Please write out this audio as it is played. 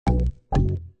Holy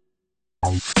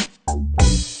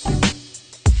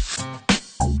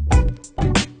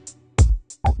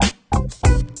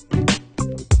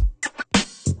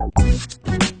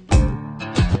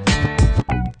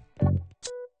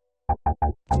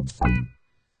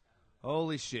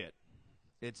shit.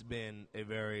 It's been a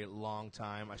very long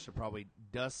time. I should probably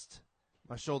dust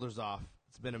my shoulders off.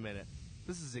 It's been a minute.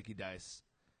 This is Zicky Dice.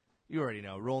 You already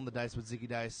know. Rolling the Dice with Zicky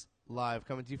Dice, live,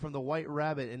 coming to you from the White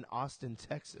Rabbit in Austin,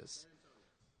 Texas.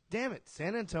 Damn it,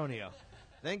 San Antonio.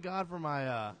 Thank God for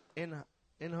my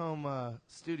in-home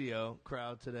studio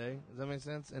crowd today. Does that make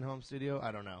sense? In-home studio?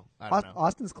 I don't know.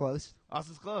 Austin's close.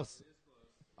 Austin's close.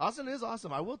 Austin is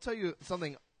awesome. I will tell you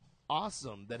something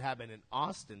awesome that happened in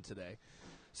Austin today.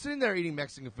 Sitting there eating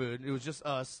Mexican food. It was just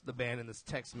us, the band, in this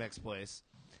Tex-Mex place.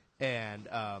 And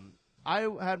I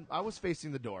was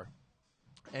facing the door.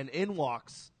 And in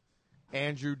walks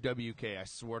Andrew WK, I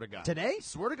swear to God. Today?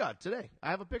 Swear to God, today.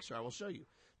 I have a picture. I will show you.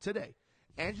 Today.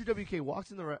 Andrew WK walks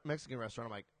in the Mexican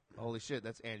restaurant. I'm like, holy shit,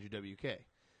 that's Andrew WK.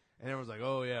 And everyone's like,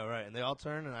 oh, yeah, right. And they all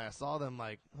turned, and I saw them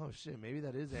like, oh, shit, maybe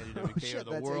that is Andrew WK or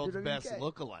the world's best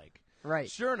lookalike. Right.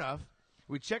 Sure enough,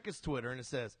 we check his Twitter, and it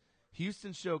says,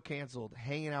 Houston show canceled,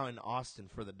 hanging out in Austin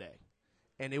for the day.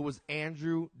 And it was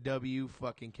Andrew W.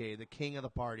 fucking K, the king of the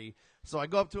party. So I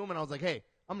go up to him, and I was like, hey,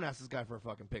 I'm going to ask this guy for a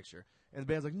fucking picture. And the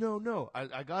band's like, no.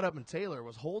 I got up, and Taylor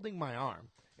was holding my arm,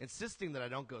 insisting that I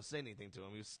don't go say anything to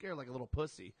him. He was scared like a little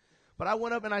pussy. But I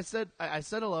went up, and I said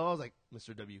hello. I was like,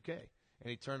 Mr. WK. And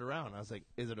he turned around, and I was like,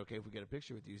 is it okay if we get a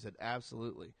picture with you? He said,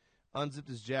 absolutely. Unzipped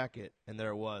his jacket, and there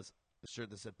it was, a shirt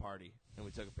that said party. And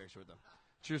we took a picture with him.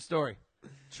 True story.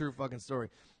 True fucking story.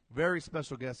 Very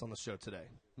special guest on the show today,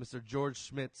 Mr. George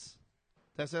Schmitz.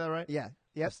 Did I say that right? Yeah.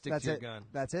 Yep. Stick to your gun.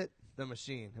 That's it. The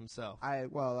machine himself. I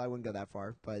wouldn't go that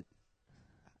far, but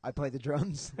I play the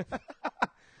drums.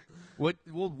 Well,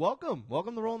 welcome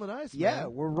to Rolling the Dice. Yeah,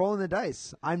 man. we're rolling the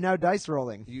dice. I'm now dice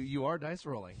rolling. You are dice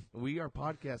rolling. We are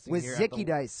podcasting with here Zicky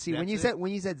Dice. See, when you said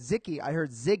Zicky, I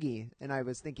heard Ziggy, and I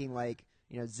was thinking like,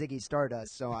 Ziggy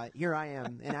Stardust. So here I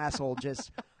am, an asshole,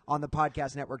 just on the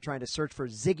podcast network trying to search for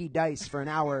Zicky Dice for an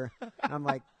hour. And I'm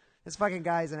like, this fucking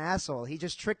guy's an asshole. He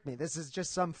just tricked me. This is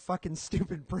just some fucking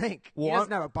stupid prank. He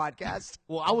doesn't have a podcast.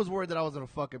 Well, I was worried that I was going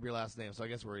to fuck up your last name, so I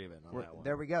guess we're even on that one.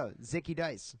 There we go. Zicky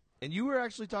Dice. And you were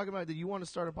actually talking about, did you want to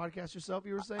start a podcast yourself,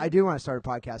 you were saying? I do want to start a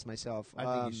podcast myself.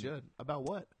 I think you should. About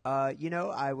what?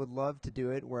 I would love to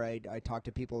do it where I talk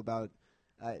to people about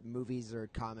movies or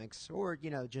comics or,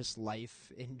 just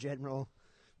life in general.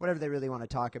 Whatever they really want to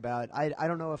talk about. I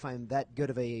don't know if I'm that good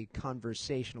of a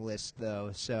conversationalist, though,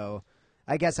 so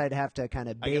I guess I'd have to kind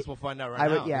of I guess we'll find out right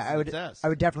now. Yeah, I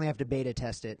would definitely have to beta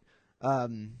test it.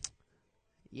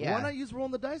 Yeah. Why not use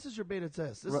Rolling the Dice as your beta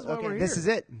test? This is why we're here. This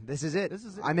is it.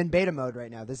 I'm in beta mode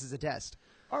right now. This is a test.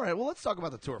 All right, well, let's talk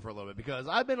about the tour for a little bit because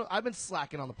I've been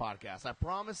slacking on the podcast. I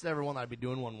promised everyone I'd be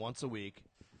doing one once a week.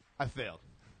 I failed.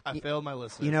 I failed my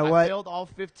listeners. You know what? I failed all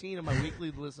 15 of my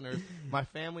weekly listeners. My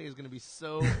family is going to be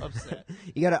so upset.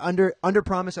 You got to under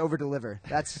promise, over deliver.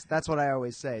 That's what I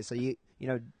always say. So you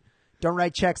don't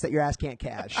write checks that your ass can't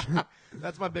cash.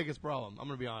 That's my biggest problem. I'm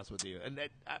going to be honest with you. And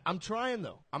I'm trying,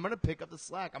 though. I'm going to pick up the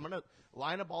slack. I'm going to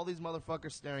line up all these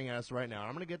motherfuckers staring at us right now.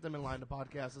 I'm going to get them in line to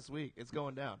podcast this week. It's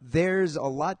going down. There's a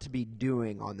lot to be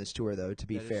doing on this tour, though, to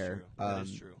be fair. That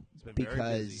is true. It's been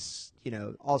because, very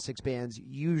busy. all 6 bands,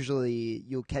 usually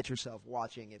you'll catch yourself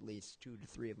watching at least 2 to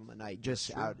 3 of them a night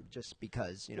just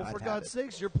because, Well, for God's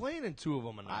sakes, you're playing in 2 of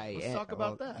them a night. Let's talk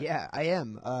about that. Yeah, I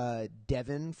am.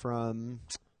 Devin from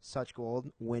Such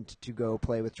Gold went to go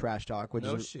play with Trash Talk, which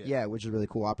is a really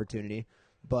cool opportunity.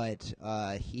 But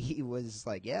he was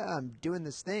like, "Yeah, I'm doing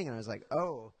this thing," and I was like,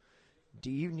 "Oh,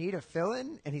 do you need a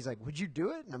fill-in?" And he's like, "Would you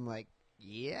do it?" And I'm like,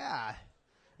 "Yeah."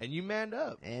 And you manned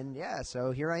up. And so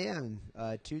here I am.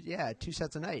 2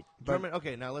 sets a night.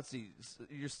 Okay, now let's see.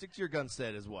 Your stick to your gun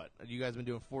set is what? You guys been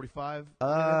doing 45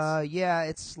 minutes? Yeah,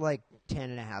 it's like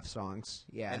 10 and a half songs.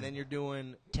 Yeah. And then you're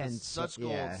doing 10 Such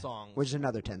Gold songs. Which is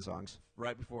another 10 songs.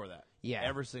 Right before that. Yeah.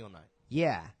 Every single night.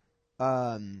 Yeah.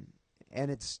 And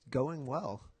it's going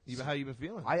well. How you been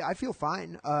feeling? I feel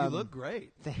fine. You look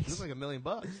great. Thanks. You look like $1 million.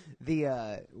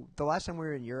 The last time we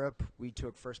were in Europe, we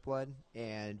took First Blood,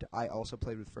 and I also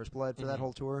played with First Blood for that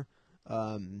whole tour.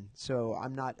 So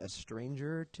I'm not a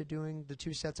stranger to doing the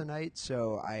 2 sets a night.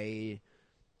 So I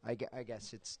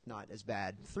guess it's not as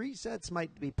bad. 3 sets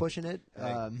might be pushing it.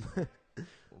 Hey.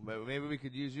 Well, maybe we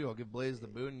could use you. I'll give Blaze the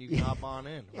boot, and you can hop on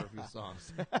in for a few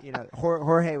songs.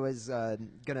 Jorge was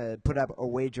gonna put up a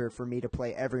wager for me to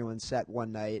play everyone's set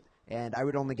one night, and I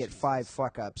would only get 5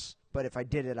 fuck ups. but if I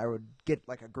did it, I would get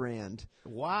like $1,000.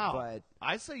 Wow. But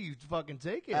I say you fucking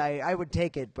take it. I would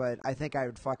take it, but I think I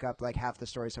would fuck up like half the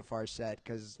story so far set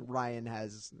because Ryan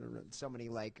has so many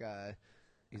like.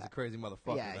 He's a crazy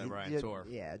motherfucker, that Ryan Tor.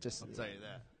 Yeah, I'll tell you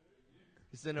that.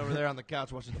 He's sitting over there on the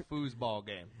couch watching the foosball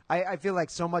game. I feel like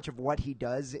so much of what he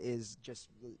does is just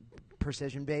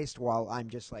precision based, while I'm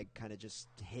just like kind of just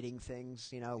hitting things,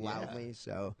 loudly.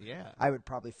 So I would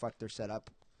probably fuck their setup.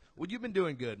 Well, you've been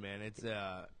doing good, man. It's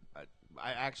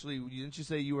I actually didn't you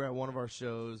say you were at one of our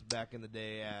shows back in the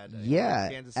day at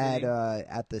Kansas City?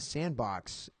 at the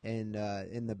Sandbox in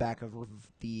the back of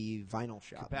the vinyl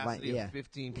shop. Capacity of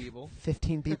 15 people.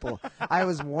 15 people. I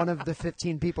was one of the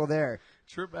 15 people there.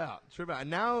 Trip out. And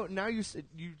now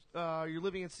you're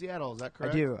living in Seattle. Is that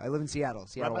correct? I do. I live in Seattle.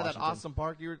 Right by Washington. That awesome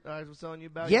park I was telling you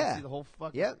about. Yeah. You can see the whole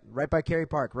fucking. Yeah, right by Cary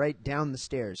Park, right down the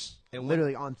stairs, and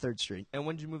literally on 3rd Street. And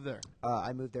when did you move there?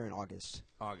 I moved there in August.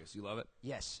 August. You love it?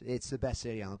 Yes, it's the best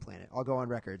city on the planet. I'll go on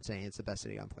record saying it's the best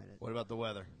city on the planet. What about the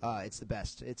weather? It's the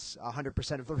best. It's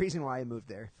 100% of the reason why I moved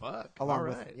there. Fuck.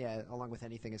 Along with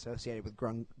anything associated with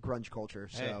grunge culture.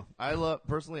 So hey, I love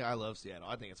Seattle.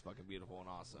 I think it's fucking beautiful and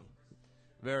awesome.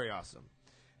 Very awesome.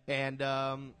 And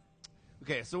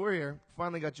okay, so we're here.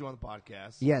 Finally got you on the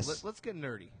podcast. Yes. Let's get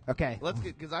nerdy. Okay. Let's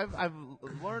get because I've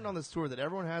learned on this tour that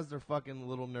everyone has their fucking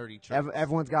little nerdy tricks.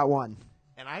 Everyone's got one.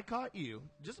 And I caught you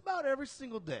just about every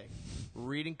single day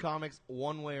reading comics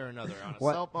one way or another on a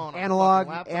cell phone,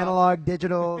 analog,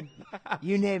 digital,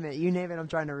 you name it. I'm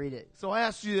trying to read it. So I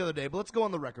asked you the other day, but let's go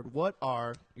on the record. What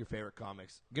are your favorite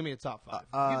comics? Give me a top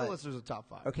 5. Give the listeners a top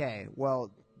 5. Okay.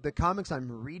 Well, the comics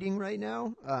I'm reading right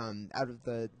now, out of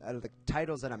the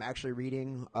titles that I'm actually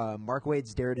reading, Mark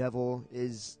Waid's Daredevil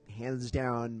is hands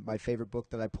down my favorite book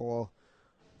that I pull.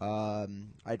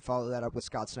 I'd follow that up with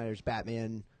Scott Snyder's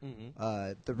Batman.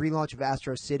 Mm-hmm. The relaunch of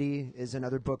Astro City is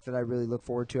another book that I really look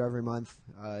forward to every month.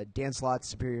 Dan Slott's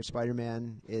Superior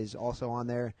Spider-Man is also on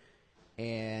there.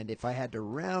 And if I had to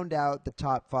round out the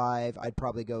top 5, I'd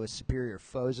probably go with Superior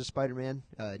Foes of Spider-Man.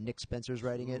 Nick Spencer's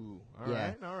writing it. All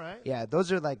right. Yeah,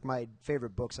 those are like my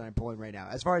favorite books that I'm pulling right now.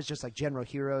 As far as just like general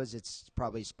heroes, it's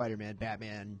probably Spider-Man,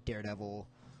 Batman, Daredevil,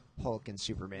 Hulk, and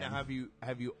Superman. Now,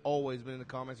 have you always been into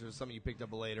comics, or is it something you picked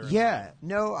up later? Yeah,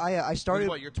 no, I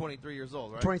started. You're 23 years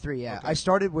old, right? 23, yeah. Okay. I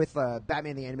started with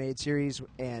Batman the Animated Series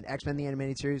and X-Men the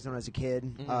Animated Series when I was a kid,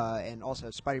 and also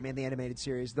Spider-Man the Animated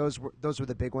Series. Those were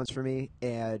the big ones for me,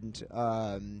 and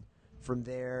from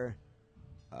there.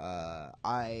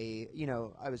 I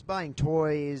was buying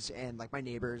toys, and like my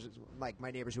neighbors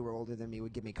who were older than me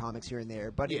would give me comics here and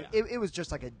there. But it was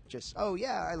just like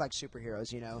I like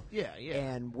superheroes, Yeah.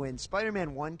 And when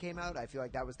Spider-Man 1 came out, I feel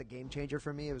like that was the game changer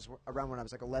for me. It was around when I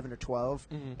was like 11 or 12,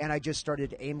 and I just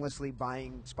started aimlessly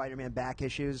buying Spider-Man back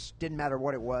issues. Didn't matter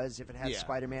what it was. If it had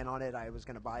Spider-Man on it, I was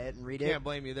going to buy it and read it. Can't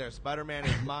blame you there. Spider-Man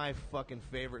is my fucking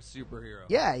favorite superhero.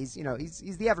 Yeah, he's the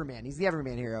Everman. He's the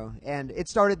Everman hero, and it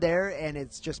started there, and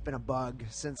it's just been a bug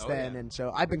since then, and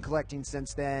so I've been collecting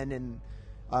since then, and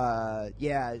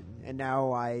and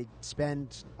now I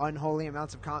spend unholy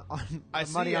amounts of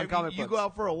money on comic books. You go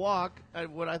out for a walk,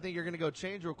 what I think you're going to go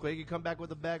change real quick, you come back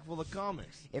with a bag full of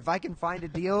comics. If I can find a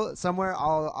deal somewhere,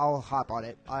 I'll hop on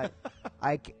it.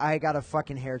 I got a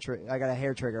fucking hair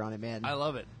trigger on it, man. I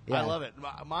love it. Yeah. I love it.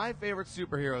 My favorite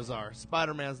superheroes are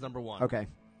Spider-Man's number 1. Okay.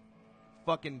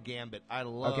 Fucking Gambit. I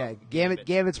love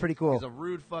Gambit's pretty cool. He's a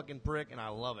rude fucking prick, and I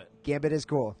love it. Gambit is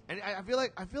cool. And I feel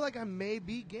like I may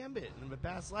be Gambit in my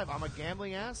past life. I'm a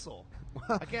gambling asshole.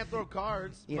 I can't throw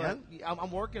cards, but I'm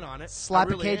working on it.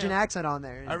 Slap a Cajun accent on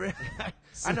there.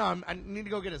 I know. I need to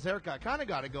go get his haircut. Kind of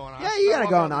got it going on. Yeah, you got it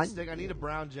going on. I need a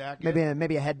brown jacket.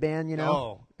 Maybe a headband,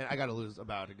 Oh, and I got to lose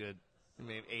about a good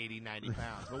 80, 90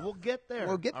 pounds. But we'll get there.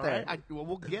 We'll get there. Right?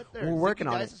 We'll get there. We're working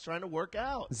on it. Zicky Dice is trying to work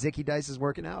out. Zicky Dice is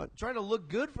working out. Trying to look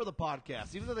good for the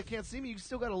podcast. Even though they can't see me, you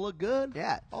still got to look good.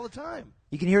 Yeah. All the time.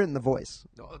 You can hear it in the voice.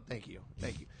 Oh, thank you.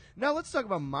 Now let's talk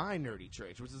about my nerdy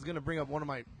traits, which is going to bring up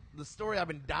the story I've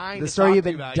been dying to talk to you about. The story you've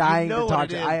been dying to talk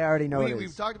to. I already know it is.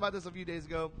 We've talked about this a few days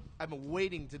ago. I've been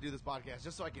waiting to do this podcast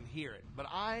just so I can hear it. But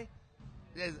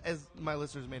as my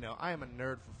listeners may know, I am a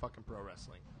nerd for fucking pro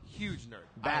wrestling. Huge nerd.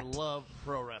 Backed. I love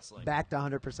pro wrestling. Backed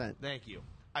 100%. Thank you.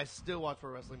 I still watch pro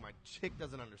wrestling. My chick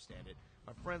doesn't understand it.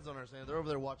 My friends don't understand it. They're over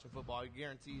there watching football. I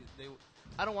guarantee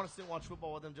I don't want to sit and watch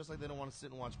football with them just like they don't want to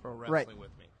sit and watch pro wrestling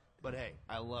with me. But hey,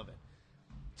 I love it.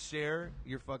 Share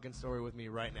your fucking story with me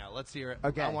right now. Let's hear it.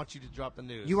 Okay. I want you to drop the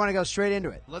news. You want to go straight into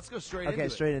it? Let's go straight into it. Okay,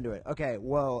 straight into it. Okay,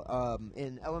 well,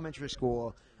 in elementary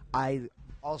school, I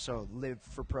also lived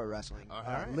for pro wrestling. All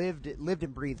right. Lived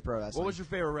and breathed pro wrestling. What was your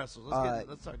favorite wrestler?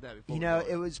 Let's talk that before.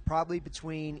 It was probably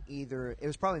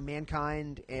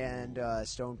Mankind and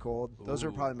Stone Cold. Those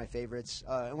were probably my favorites.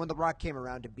 And when The Rock came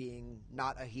around to being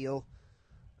not a heel,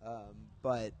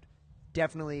 but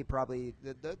definitely probably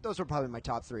those were probably my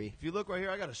top three. If you look right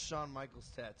here, I got a Shawn Michaels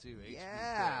tattoo.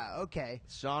 Yeah, okay.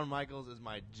 Shawn Michaels is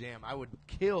my jam. I would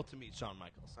kill to meet Shawn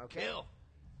Michaels. Okay. Kill.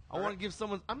 I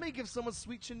may give someone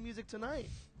Sweet Chin music tonight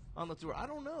on the tour. I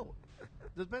don't know.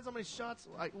 Depends how many shots.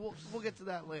 We'll get to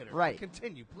that later. Right.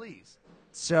 Continue, please.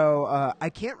 So I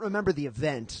can't remember the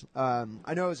event.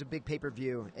 I know it was a big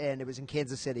pay-per-view, and it was in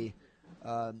Kansas City.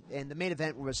 And the main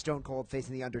event was Stone Cold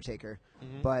facing The Undertaker.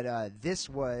 Mm-hmm. But this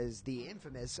was the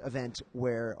infamous event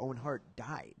where Owen Hart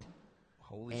died.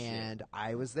 Holy shit. And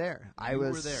I was there. I You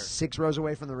was were there. 6 rows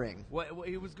away from the ring. What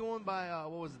he was going by,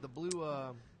 what was it, the blue,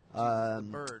 the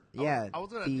bird. Yeah. I was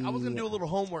gonna do a little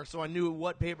homework so I knew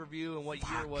what pay-per-view and what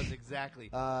year it was exactly.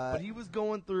 But he was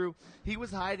he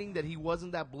was hiding that he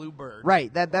wasn't that blue bird.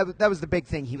 Right. That was the big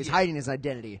thing. He was hiding his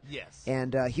identity. Yes.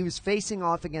 And he was facing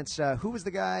off against, who was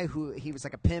the guy who, he was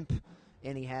like a pimp,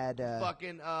 and he had...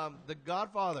 Fucking, the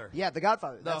Godfather. Yeah, the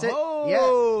Godfather. That's the it. Ho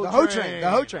Yeah, the Ho Train. Train. The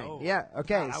Ho Train. Oh. Yeah,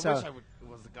 okay. God, so I wish it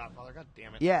was the Godfather. God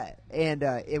damn it. Yeah, and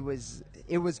it was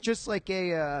just like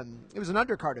it was an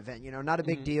undercard event, not a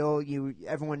big deal.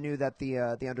 Everyone knew that the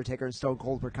Undertaker and Stone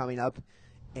Cold were coming up,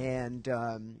 and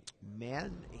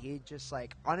man, he just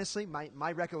honestly,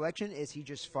 my recollection is he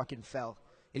just fucking fell.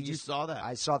 And you saw that?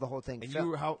 I saw the whole thing. And you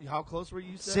were how close were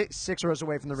you? Said? Six rows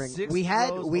away from the ring. Six we had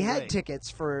rows away. tickets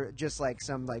for just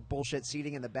some bullshit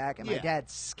seating in the back, and my dad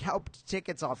scalped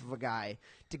tickets off of a guy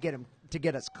to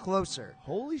get us closer.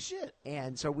 Holy shit!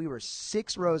 And so we were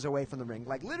 6 rows away from the ring,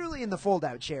 literally in the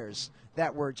fold-out chairs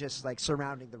that were just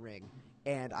surrounding the ring.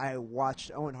 And I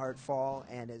watched Owen Hart fall,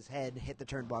 and his head hit the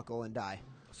turnbuckle and die.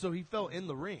 So he fell in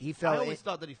the ring. I always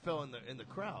thought that he fell in the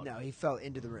crowd. No, he fell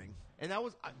into the ring. And that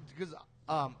was because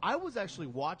I was actually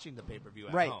watching the pay-per-view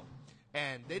at home.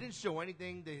 And they didn't show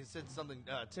anything. They said something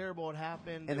terrible had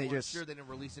happened. And they weren't just sure. They didn't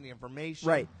release any information.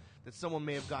 Right. That someone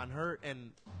may have gotten hurt.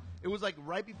 And it was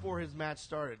right before his match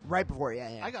started. Right before,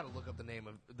 yeah. I got to look up the name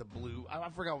of the blue. I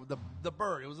forgot the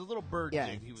bird. It was a little bird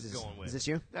jig he was going with. Is this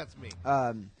you? That's me.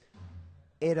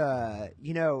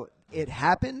 It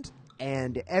happened,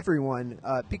 and everyone,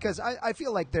 because I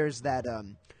feel like there's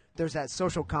that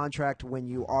social contract when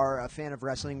you are a fan of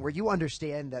wrestling where you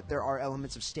understand that there are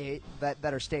elements of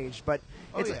that are staged, but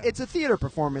it's a theater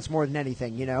performance more than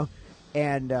anything,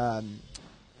 and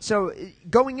so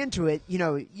going into it,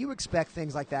 you expect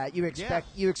things like that. You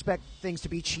expect things to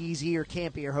be cheesy or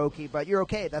campy or hokey, but you're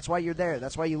okay. That's why you're there.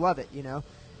 That's why you love it,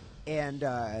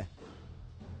 and.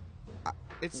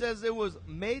 It says it was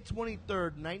May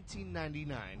 23rd,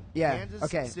 1999. Yeah. Kansas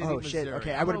Okay. City, Oh Missouri. shit.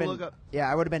 Okay. I I'm would gonna have been. look up-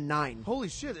 Yeah, I would have been 9. Holy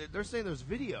shit! They're saying there's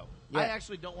video. Yeah. I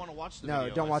actually don't want to watch the video.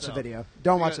 No, don't watch the myself. video.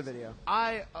 Don't watch the Because video.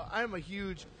 I'm a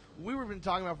huge. We were been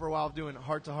talking about for a while doing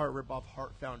Heart to Heart rip off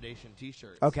Heart Foundation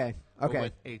T-shirts. Okay. Okay.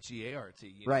 With HEART.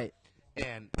 Right.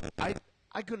 And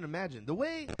I couldn't imagine the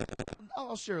way.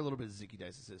 I'll share a little bit of Zicky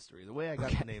Dice's history. The way I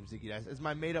got the name Zicky Dice is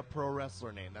my made-up pro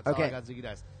wrestler name. That's how I got Zicky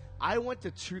Dice. I went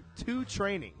to 2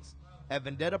 trainings at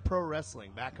Vendetta Pro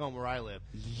Wrestling back home where I live.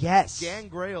 Yes.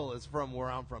 Gangrel is from where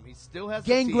I'm from. He still has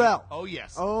Gangrel. The team. Oh,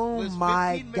 yes. Oh, Lives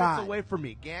my 15 God. minutes away from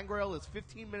me. Gangrel is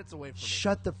 15 minutes away from me.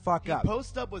 Shut the fuck He up.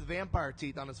 posts up with vampire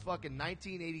teeth on his fucking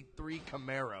 1983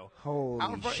 Camaro.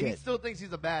 Holy shit. He still thinks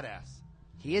he's a badass.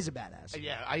 He is a badass.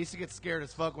 Yeah, I used to get scared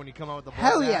as fuck when you come out with the blood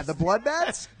Hell yeah, bats. the blood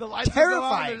bats? The lights would go on,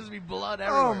 Terrifying. there'd just be blood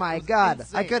everywhere. Oh my It was god.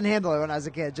 insane. I couldn't handle it when I was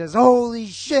a kid. Just holy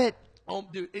shit. Oh,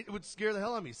 dude, it would scare the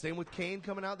hell out of me. Same with Kane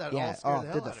coming out. That Yeah. all scared Oh, the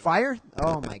hell did out the of me. fire?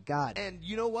 Oh my god. And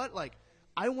you know what?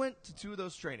 I went to 2 of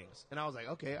those trainings, and I was like,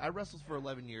 okay, I wrestled for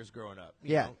 11 years growing up.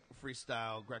 You know,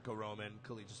 freestyle, Greco-Roman,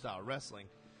 collegiate style wrestling.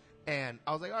 And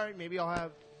I was like, all right, maybe I'll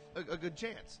have a good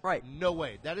chance. Right. No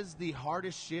way. That is the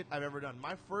hardest shit I've ever done.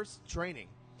 My first training,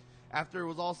 after it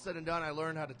was all said and done, I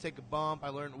learned how to take a bump.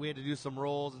 We had to do some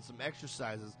rolls and some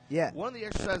exercises. Yeah. One of the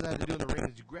exercises I had to do in the ring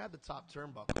is you grab the top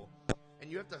turnbuckle,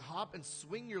 and you have to hop and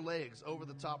swing your legs over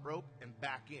the top rope and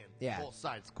back in. Yeah. Both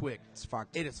sides quick. It's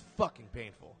fucked. It is fucking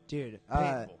painful. Dude,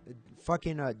 Painful.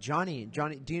 fucking Johnny,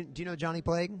 do you know Johnny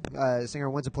Plague? Singer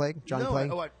of Winds of Plague? Johnny No,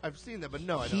 Plague? I've seen that, but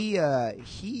no, I don't.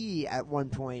 He at one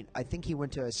point, I think he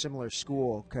went to a similar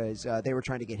school because they were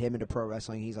trying to get him into pro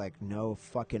wrestling. He's like, no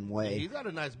fucking way. He's got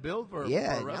a nice build for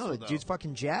Yeah, a wrestler, no, though. dude's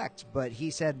fucking jacked. But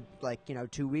he said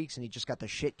 2 weeks and he just got the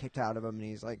shit kicked out of him, and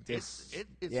he's like, It's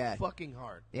yeah. fucking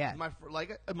hard. Yeah.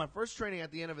 My first training,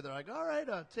 at the end of it, they're like, all right,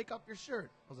 take off your shirt.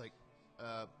 I was like,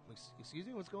 excuse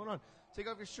me, what's going on? Take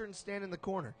off your shirt and stand in the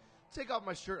corner. take off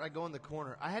my shirt. I go in the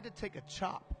corner. I had to take a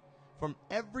chop from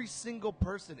every single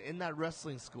person in that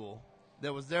wrestling school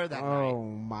that was there that night. Oh,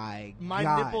 my God.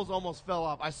 My nipples almost fell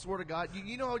off. I swear to God.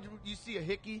 You know how you see a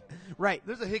hickey? Right.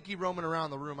 There's a hickey roaming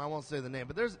around the room. I won't say the name.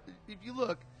 But there's, if you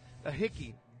look, a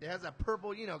hickey. It has that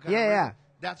purple, kind of. Yeah.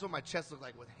 That's what my chest looked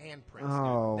like with handprints.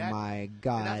 Oh, dude. my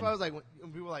God. And that's why I was like, when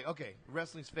people were like, okay,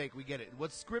 wrestling's fake. We get it.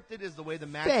 What's scripted is the way the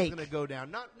match Fake. is going to go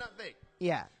down. Not fake.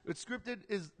 Yeah. What's scripted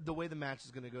is the way the match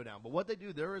is going to go down. But what they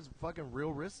do, there is fucking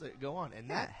real risks that go on.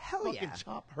 And that fucking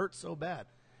chop hurt so bad.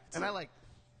 And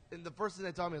and the first thing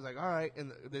they taught me was like, all right.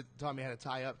 And they taught me how to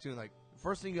tie up too. And like,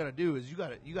 first thing you got to do is you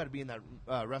got to be in that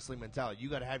wrestling mentality. You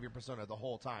got to have your persona the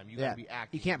whole time. You got to be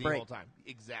acting you can't the break. whole time.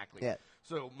 Exactly. Yeah.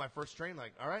 So my first train,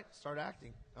 like, all right, start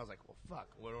acting. I was like, well, fuck,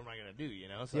 what am I gonna do?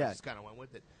 So I just kind of went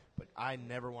with it. But I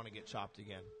never want to get chopped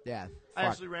again. Yeah. I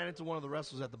actually ran into one of the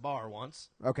wrestlers at the bar once.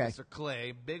 Okay. Mr.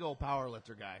 Clay, big old power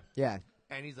lifter guy. Yeah.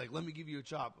 And he's like, let me give you a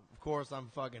chop. Of course,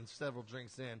 I'm fucking several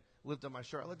drinks in. Lift up my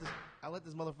shirt. I let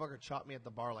this motherfucker chop me at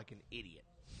the bar like an idiot.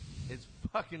 It's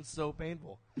fucking so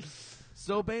painful.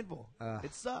 So painful.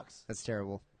 It sucks. That's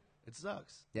terrible. It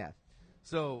sucks. Yeah.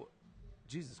 So,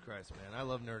 Jesus Christ, man. I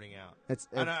love nerding out.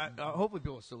 And hopefully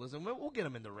people will still listen. We'll get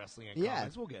them into wrestling and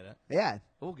comics. We'll get it. Yeah.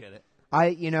 We'll get it.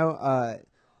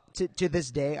 To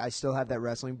this day, I still have that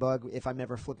wrestling bug. If I'm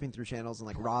ever flipping through channels and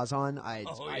like Raw's on, I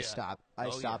stop.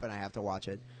 I stop and I have to watch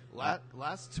it.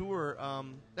 Last tour,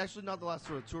 actually not the last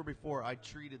tour, the tour before, I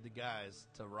treated the guys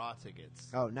to Raw tickets.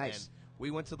 Oh, nice. And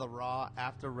we went to the Raw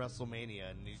after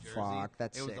WrestleMania in New Jersey. Fuck,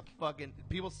 that's sick. It was the fucking,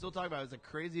 people still talk about it. It was the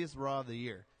craziest Raw of the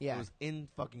year. Yeah. It was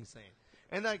fucking insane.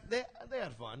 And like they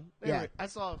had fun. I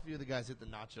saw a few of the guys hit the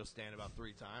nacho stand about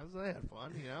 3 times. They had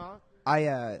fun,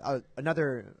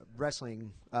 Another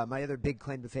wrestling, my other big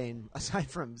claim to fame, aside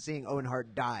from seeing Owen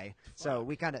Hart die. So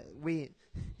we kind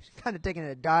of taking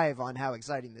a dive on how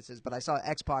exciting this is. But I saw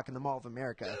X-Pac in the Mall of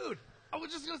America. Dude, I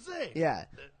was just gonna say. Yeah.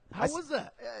 How was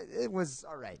that? It was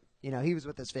all right. He was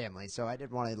with his family, so I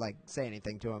didn't want to say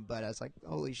anything to him. But I was like,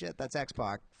 "Holy shit, that's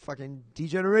X-Pac, fucking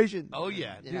degeneration." Oh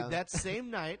yeah, dude. That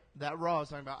same night, that Raw I was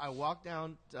talking about, I walked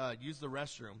down to use the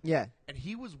restroom. Yeah, and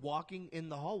he was walking in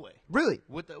the hallway. Really?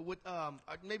 With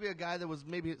maybe a guy that was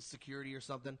maybe security or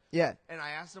something. Yeah. And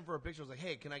I asked him for a picture. I was like,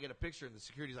 "Hey, can I get a picture?" And the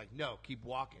security's like, "No, keep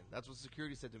walking." That's what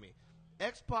security said to me.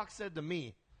 X-Pac said to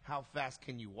me, "How fast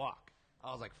can you walk?"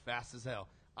 I was like, "Fast as hell."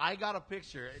 I got a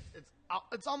picture.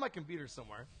 It's on my computer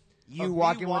somewhere. You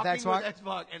walking with X-Pac?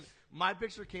 And my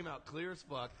picture came out clear as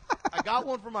fuck. I got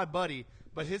one for my buddy,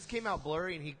 but his came out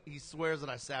blurry, and he swears that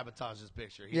I sabotaged his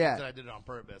picture. He thinks that I did it on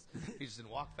purpose. He just didn't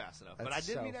walk fast enough. But I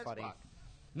did meet X-Pac.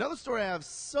 Another story I have,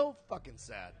 so fucking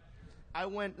sad.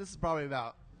 This is probably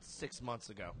about 6 months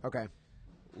ago. Okay.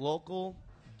 Local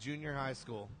junior high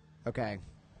school. Okay.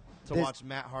 To watch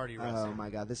Matt Hardy wrestle. Oh, my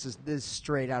God. This is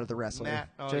straight out of The Wrestler.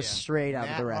 Straight out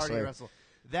of The Wrestler. Hardy wrestle.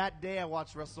 That day I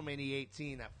watched WrestleMania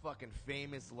 18, that fucking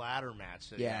famous ladder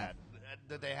match that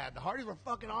they had. The Hardys were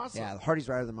fucking awesome. Yeah, the Hardys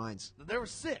were out of their minds. They were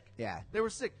sick. Yeah. They were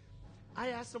sick. I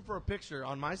asked him for a picture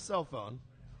on my cell phone,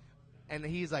 and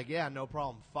he's like, yeah, no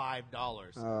problem,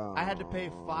 $5. I had to pay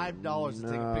 $5 to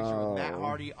take a picture with Matt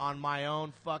Hardy on my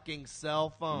own fucking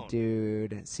cell phone.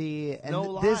 Dude, see, and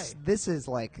this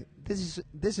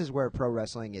is where pro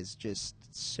wrestling is just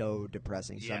so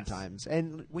depressing sometimes.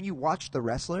 And when you watch The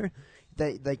Wrestler,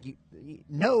 you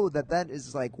know that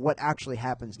is like what actually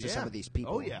happens to some of these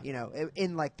people. Oh yeah.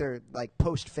 In like their like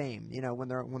post fame. When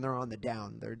they're on the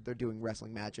down, they're doing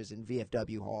wrestling matches in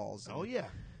VFW halls. And,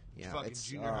 fucking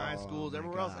junior high schools,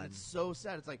 everywhere else, and it's so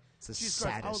sad. It's like, Jesus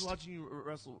Christ, I was watching you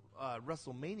wrestle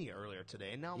WrestleMania earlier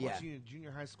today, and now I'm watching you in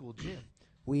junior high school gym.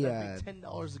 That'd be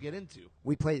 $10 to get into.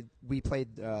 We played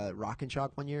Rock and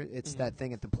Shock one year. It's that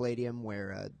thing at the Palladium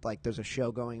where like there's a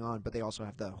show going on, but they also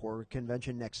have the horror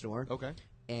convention next door. Okay.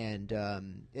 And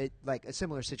it like a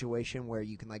similar situation where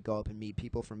you can like go up and meet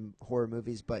people from horror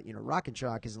movies, but Rock and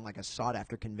Shock isn't like a sought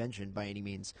after convention by any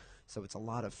means. So it's a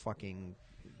lot of fucking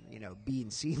B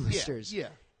and C listers. Yeah.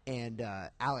 And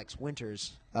Alex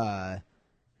Winters,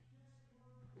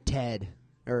 Ted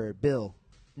or Bill.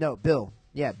 No, Bill.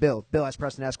 Yeah, Bill S.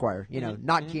 Preston Esquire,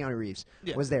 not Keanu Reeves,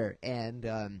 was there. And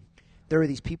there were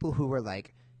these people who were,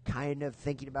 like, kind of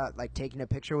thinking about, like, taking a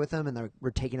picture with him, and they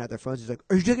were taking out their phones. He's like,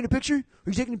 are you taking a picture? Are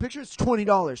you taking a picture? It's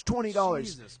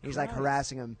 $20. He's, like,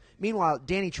 harassing him. Meanwhile,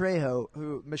 Danny Trejo,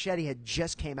 who Machete had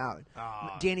just came out.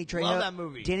 Danny Trejo, love that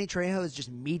movie. Danny Trejo is just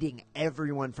meeting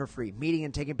everyone for free. Meeting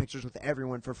and taking pictures with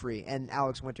everyone for free. And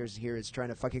Alex Winters here is trying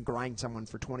to fucking grind someone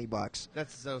for $20.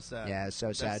 That's so sad. Yeah, it's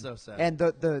so sad. That's so sad. And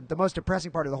the most depressing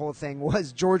part of the whole thing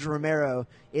was George Romero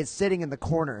is sitting in the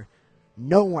corner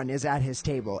no one is at his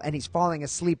table, and he's falling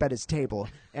asleep at his table.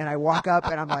 And I walk up,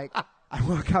 and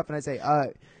I say,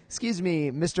 excuse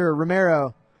me, Mr.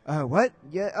 Romero. What?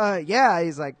 Yeah.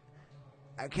 He's like,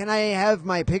 can I have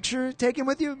my picture taken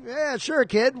with you? Yeah, sure,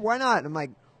 kid. Why not? And I'm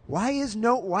like, why is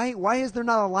there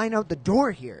not a line out the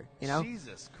door here? You know?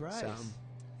 Jesus Christ. So,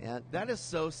 yeah. That is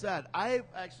so sad.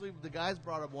 The guys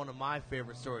brought up one of my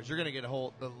favorite stories. You're gonna get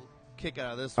a kick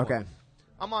out of this one. Okay.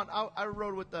 I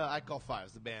rode with the I Call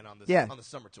Fives, the band on the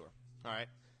summer tour. All right.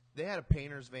 They had a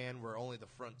painter's van where only the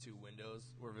front two windows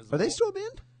were visible. Are they still a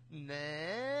band? Nah,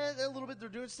 a little bit. They're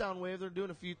doing Soundwave. They're doing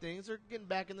a few things. They're getting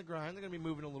back in the grind. They're going to be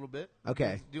moving a little bit.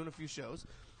 Okay. Doing a few shows.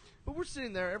 But we're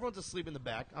sitting there. Everyone's asleep in the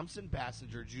back. I'm sitting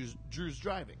passenger. Drew's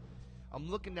driving. I'm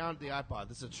looking down at the iPod.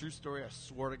 This is a true story. I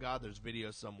swear to God there's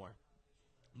video somewhere.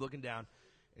 I'm looking down,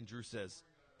 and Drew says,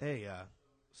 hey,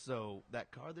 so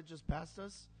that car that just passed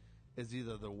us is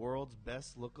either the world's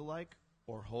best lookalike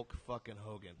or Hulk fucking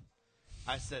Hogan.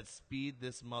 I said, speed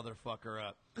this motherfucker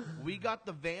up. We got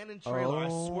the van and trailer. I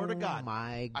swear to God. Oh,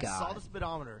 my God. I saw the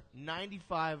speedometer,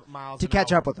 95 miles to an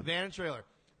catch hour. up with him. Van and trailer.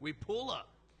 We pull up.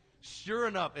 Sure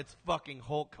enough, it's fucking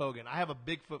Hulk Hogan. I have a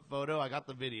Bigfoot photo. I got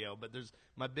the video, but there's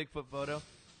my Bigfoot photo.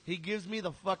 He gives me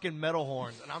the fucking metal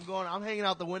horns, and I'm hanging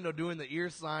out the window doing the ear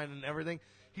sign and everything.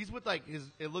 He's with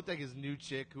it looked like his new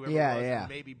chick, whoever it was, and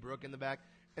maybe Brooke in the back,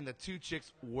 and the two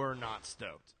chicks were not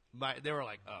stoked. But they were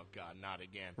like, "Oh God, not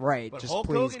again!" Right? But just Hulk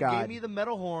please, Hogan God. gave me the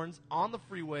metal horns on the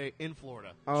freeway in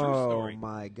Florida. True Oh story.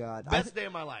 my God! Best day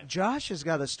of my life. Josh has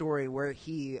got a story where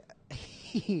he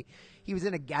was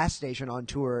in a gas station on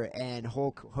tour, and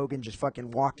Hulk Hogan just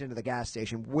fucking walked into the gas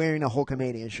station wearing a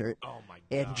Hulkamania shirt. Oh my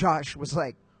God! And Josh was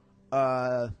like,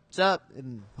 "What's up?"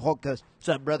 And Hulk goes, "What's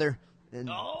up, brother?" And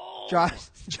Josh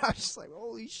is like,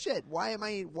 "Holy shit! Why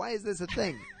is this a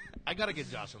thing?" I gotta get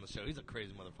Josh on the show. He's a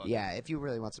crazy motherfucker. Yeah, if you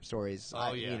really want some stories,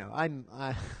 I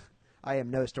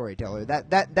am no storyteller.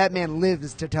 That man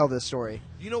lives to tell this story.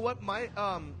 You know what? I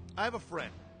have a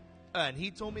friend, and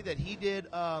he told me that he did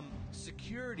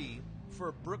security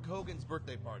for Brooke Hogan's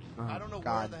birthday party. I don't know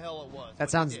where the hell it was.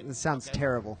 That sounds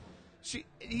terrible.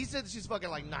 He said she's fucking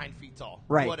like 9 feet tall.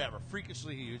 Right. Whatever.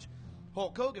 Freakishly huge.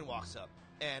 Hulk Hogan walks up,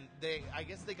 and I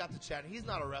guess they got to chatting. He's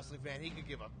not a wrestling fan. He could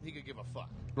give a fuck.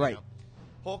 Right. You know?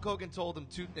 Hulk Hogan told him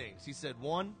 2 things. He said,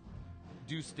 1,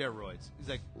 do steroids. He's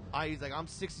like, I'm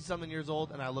 60-something years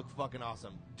old, and I look fucking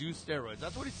awesome. Do steroids.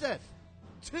 That's what he said.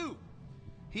 2,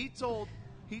 he told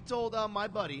my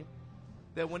buddy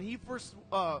that when he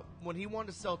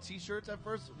wanted to sell T-shirts at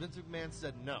first, Vince McMahon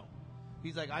said no.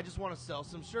 He's like, I just want to sell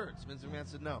some shirts. Vince McMahon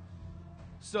said no.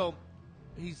 So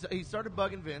he started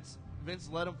bugging Vince. Vince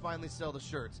let him finally sell the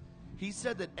shirts. He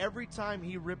said that every time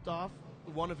he ripped off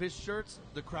one of his shirts,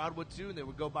 the crowd would too, and they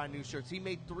would go buy new shirts. He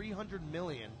made $300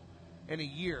 million in a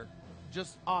year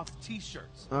just off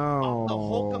T-shirts. Off the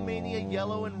Hulkamania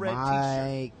yellow and red T-shirt.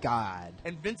 My God.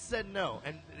 And Vince said no,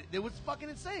 and it was fucking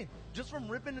insane. Just from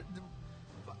ripping the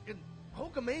fucking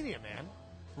Hulkamania, man.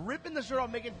 Ripping the shirt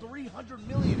off, making $300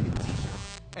 million in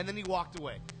T-shirts. And then he walked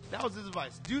away. That was his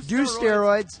advice. Do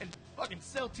steroids. And fucking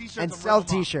sell T-shirts. And sell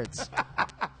T-shirts.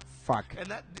 Fuck.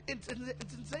 And it's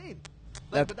insane.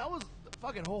 But that was the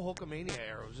fucking whole Hulkamania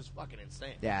era was just fucking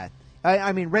insane. Yeah.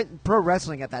 I mean, pro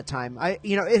wrestling at that time,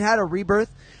 it had a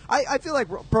rebirth. I feel like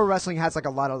pro wrestling has like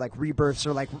a lot of like rebirths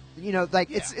or like,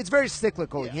 it's very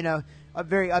cyclical,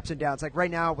 very ups and downs. Like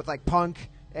right now with like Punk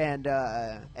and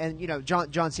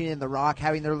John Cena and The Rock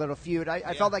having their little feud,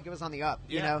 I felt like it was on the up,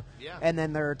 Yeah. And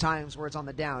then there are times where it's on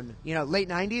the down. Late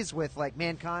 90s with like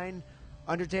Mankind,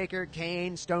 Undertaker,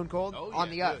 Kane, Stone Cold on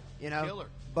the up, Killer.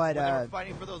 But when they were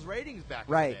fighting for those ratings back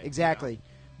right, in the day, exactly.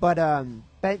 But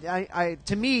I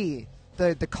to me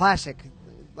the classic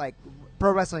like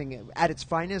pro wrestling at its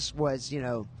finest was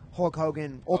Hulk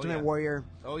Hogan, Ultimate Warrior,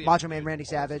 Macho Man Randy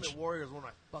Savage. Ultimate Warrior is one of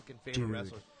my fucking favorite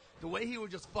wrestlers. The way he would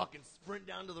just fucking sprint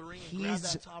down to the ring and grab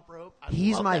that top rope.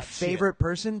 He's my favorite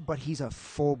person, but he's a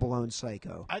full-blown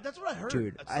psycho. That's what I heard.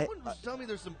 Dude, someone was telling me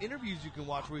there's some interviews you can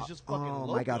watch where he's just fucking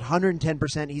loco. Oh, my God.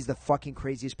 110%. He's the fucking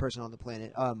craziest person on the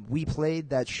planet. We played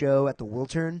that show at the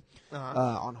Wiltern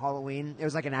on Halloween. It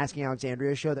was like an Asking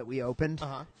Alexandria show that we opened.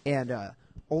 And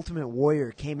Ultimate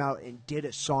Warrior came out and did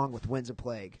a song with Winds of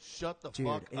Plague. Shut the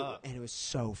fuck up. And it was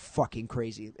so fucking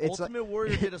crazy. Ultimate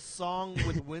Warrior did a song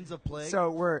with Winds of Plague?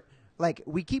 So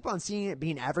we keep on seeing it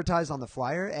being advertised on the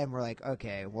flyer, and we're like,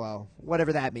 okay, well,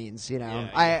 whatever that means,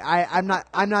 I'm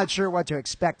not sure what to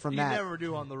expect from that. You never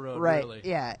do on the road, right? Really.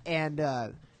 Yeah,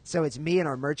 and so it's me and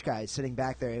our merch guys sitting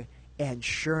back there, and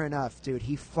sure enough, dude,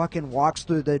 he fucking walks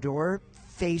through the door,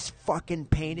 face fucking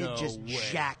painted,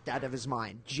 jacked out of his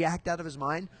mind,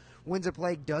 Winds of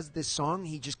Plague does this song.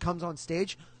 He just comes on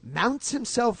stage, mounts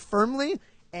himself firmly,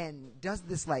 and does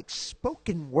this like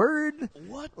spoken word,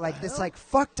 What the like this hell? like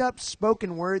fucked up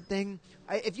spoken word thing.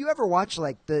 If you ever watch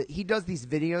like he does these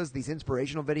videos, these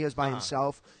inspirational videos by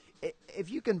himself. If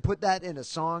you can put that in a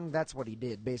song, that's what he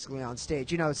did basically on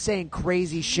stage. You know, saying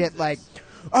crazy shit like,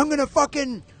 I'm gonna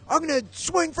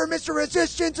swing for Mr.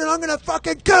 Resistance and I'm gonna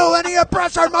fucking kill any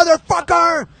oppressor,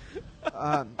 motherfucker.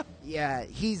 Yeah,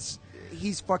 he's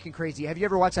fucking crazy. Have you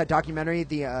ever watched that documentary,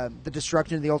 the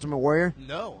Destruction of the Ultimate Warrior?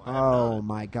 No. I have Oh not.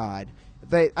 my god.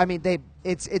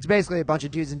 It's basically a bunch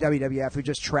of dudes in WWF who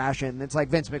just trash him. It's like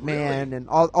Vince McMahon Really? and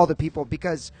all the people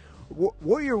because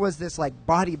Warrior was this like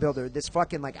bodybuilder, this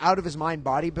fucking like out of his mind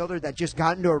bodybuilder that just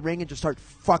got into a ring and just started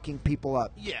fucking people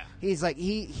up. Yeah. He's like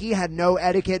he had no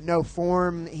etiquette, no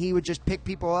form. He would just pick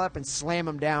people up and slam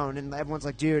them down, and everyone's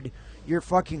like, dude, you're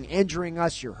fucking injuring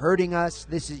us, you're hurting us.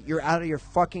 You're out of your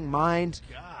fucking mind.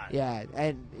 God. Yeah,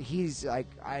 and he's like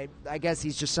I guess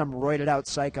he's just some roided out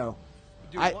psycho.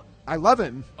 Dude, I love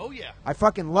him. Oh yeah. I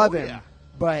fucking love him. Yeah.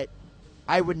 But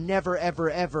I would never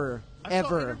ever I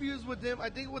saw interviews with him. I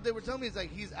think what they were telling me is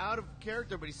like he's out of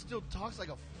character, but he still talks like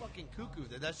a fucking cuckoo.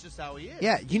 That's just how he is.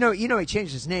 Yeah, you know he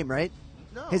changed his name, right?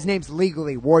 No. His name's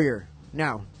legally Warrior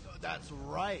now. That's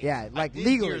right. Yeah, like I did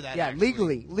legally. hear that, Yeah,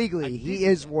 actually. legally I he did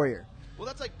is hear that. Warrior. Well,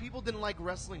 that's like people didn't like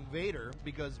wrestling Vader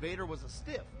because Vader was a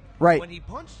stiff. Right. When he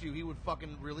punched you, he would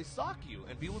fucking really sock you,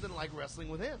 and people didn't like wrestling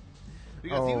with him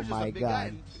because he Oh was just my a big God. guy.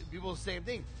 And people the same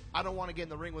thing. I don't want to get in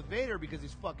the ring with Vader because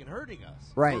he's fucking hurting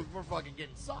us. Right. We're fucking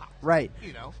getting socked. Right.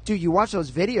 You know. Dude, you watch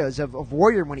those videos of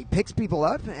Warrior when he picks people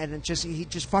up and he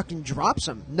just fucking drops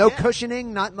them. No Yeah.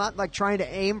 cushioning, not like trying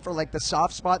to aim for like the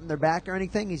soft spot in their back or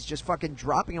anything. He's just fucking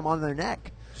dropping them on their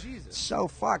neck. Jesus. So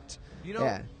fucked. You know.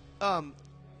 Yeah.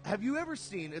 Have you ever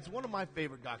seen? It's one of my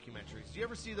favorite documentaries. Do you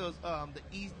ever see those?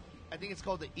 I think it's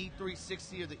called the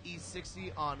E360 or the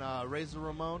E60 on Razor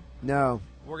Ramon. No.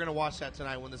 We're gonna watch that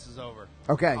tonight when this is over.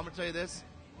 Okay. I'm gonna tell you this.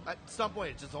 At some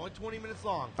point, it's just only 20 minutes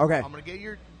long. Okay. I'm gonna get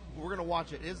we're gonna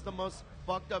watch it. It's the most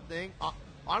fucked up thing.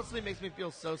 Honestly, it makes me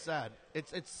feel so sad.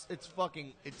 It's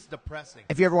depressing.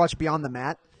 Have you ever watched Beyond the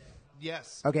Mat?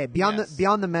 Yes. Okay, Yes.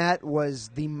 Beyond the Mat was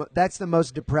that's the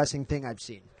most depressing thing I've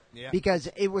seen. Yeah. Because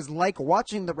it was like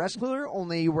watching the wrestler,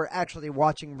 only you were actually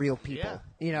watching real people.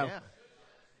 Yeah. You know. Yeah.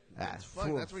 That's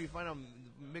Phew. That's where you find out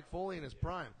Mick Foley in his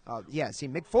prime. Yeah, see,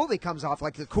 Mick Foley comes off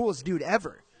like the coolest dude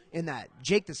ever in that.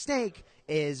 Jake the Snake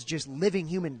is just living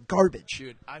human garbage.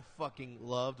 Dude, I fucking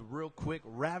loved, real quick,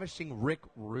 Ravishing Rick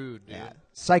Rude, dude. Yeah.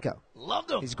 Psycho. Loved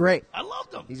him. He's great. I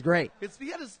loved him. He's great. He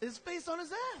had his face on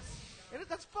his ass. And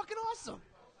that's fucking awesome.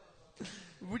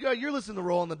 You're listening to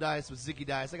Rolling the Dice with Zicky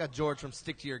Dice. I got George from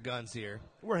Stick to Your Guns here.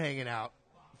 We're hanging out.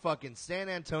 Fucking San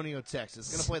Antonio,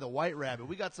 Texas. Gonna play the White Rabbit.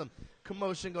 We got some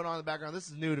commotion going on in the background. This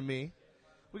is new to me.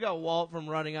 We got Walt from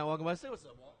Running Out. Welcome by. Say what's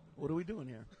up, Walt. What are we doing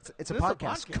here? It's a This is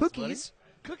podcast. Cookies.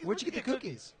 buddy. Cookies. Where'd you get the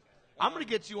cookies? I'm gonna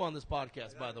get you on this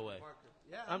podcast, by the way.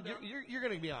 You're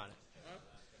gonna be on it.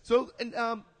 So, and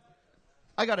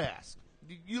I gotta ask.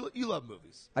 You love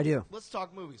movies. I do. Let's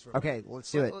talk movies for a Okay, minute.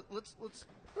 let's do it. Let's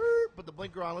put the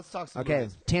blinker on. Let's talk some Okay,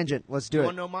 movies. tangent. Let's do You it.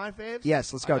 want to know my faves?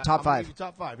 Yes, let's go. Top I'm gonna five. give you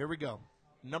top five. Here we go.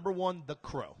 Number one, The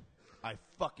Crow. I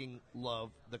fucking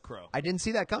love The Crow. I didn't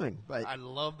see that coming, but I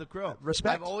love The Crow.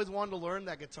 Respect. I've always wanted to learn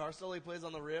that guitar solo he plays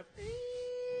on the riff.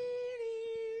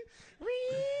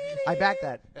 I back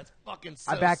that. That's fucking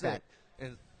so I back sick.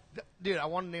 And dude, I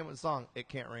want to name a song. It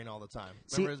Can't Rain All the Time.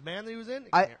 See, Remember his band that he was in?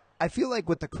 I feel like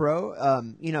with The Crow,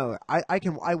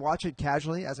 I watch it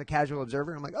casually as a casual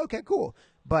observer. I'm like, okay, cool.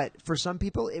 But for some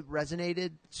people, it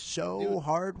resonated so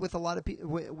hard with a lot of people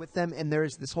with them, and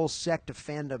there's this whole sect of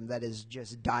fandom that is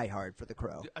just diehard for The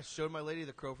Crow. I showed my lady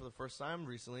The Crow for the first time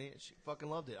recently, and she fucking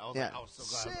loved it. I was so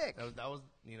glad. Sick. That was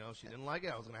she didn't like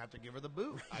it. I was gonna have to give her the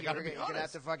boot. I You're gotta be gonna honest.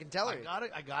 have to fucking tell her.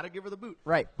 I gotta give her the boot.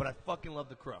 Right. But I fucking love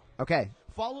The Crow. Okay.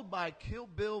 Followed by Kill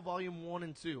Bill Volume 1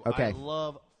 and 2. Okay. I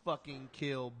love fucking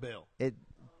Kill Bill. It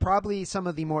probably some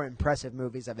of the more impressive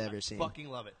movies I've ever seen. Fucking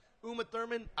love it. Uma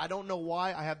Thurman, I don't know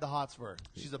why I have the hots for her.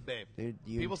 She's a babe. Dude,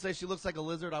 People say she looks like a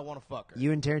lizard. I want to fuck her.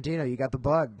 You and Tarantino, you got the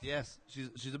bug. Yes,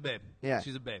 she's a babe. Yeah.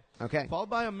 She's a babe. Okay.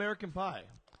 Followed by American Pie.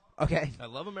 Okay. I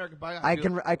love American Pie. I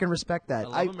can respect that.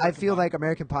 love I American feel Pie. like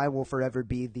American Pie will forever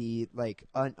be the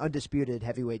undisputed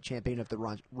heavyweight champion of the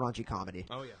raunchy comedy.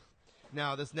 Oh yeah.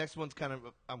 Now this next one's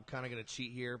I'm kind of gonna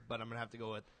cheat here, but I'm gonna have to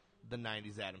go with the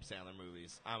 '90s Adam Sandler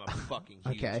movies. I'm a fucking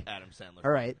huge Okay. Adam Sandler.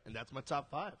 All right. And that's my top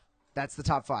 5. That's the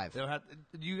top 5.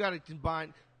 You got to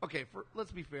combine. Okay,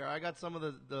 let's be fair. I got some of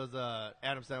those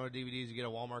Adam Sandler DVDs you get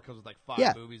at Walmart. Comes with like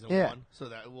 5 movies in one, so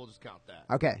that we'll just count that.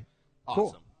 Okay. Awesome.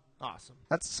 Cool. Awesome.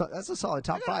 That's a solid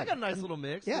top I five. got a nice little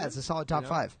mix. Yeah, dude. it's a solid top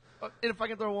five. And if I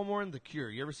can throw one more in, The Cure.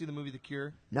 You ever see the movie The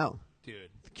Cure? No. Dude.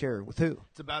 The Cure with who?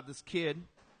 It's about this kid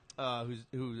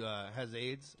who has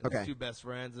AIDS. And his two best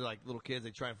friends. They're like little kids.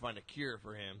 They try and find a cure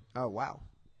for him. Oh, wow.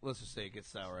 Let's just say it gets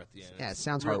sour at the end. Yeah, it It's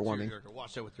sounds real heartwarming. tearjerker.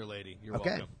 Watch that with your lady. You're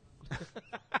Okay. welcome.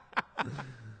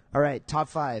 All right, top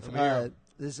five.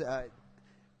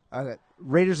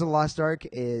 Raiders of the Lost Ark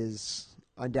is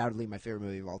undoubtedly my favorite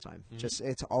movie of all time. Just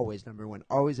it's always number one.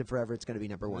 Always and forever, it's going to be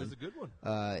number one. It's a good one.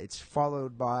 It's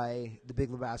followed by The Big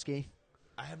Lebowski.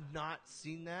 I have not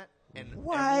seen that. And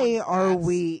Why are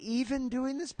we even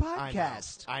doing this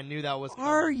podcast? I knew that was coming.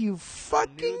 Are you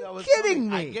fucking was kidding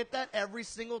coming. me? I get that every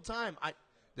single time.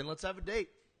 Then let's have a date.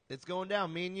 It's going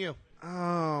down, me and you.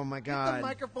 Oh, my Get God. the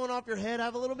microphone off your head.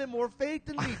 Have a little bit more faith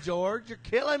in me, George. You're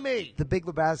killing me. The Big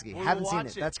Lebowski. We'll Haven't seen watch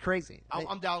it. it. That's crazy.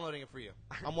 I'm downloading it for you.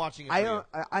 I'm watching it for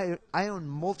you. I own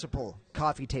multiple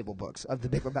coffee table books of The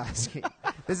Big Lebowski.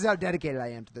 This is how dedicated I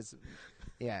am to this.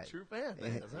 Yeah. True fan.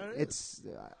 Man. That's how it is. It's,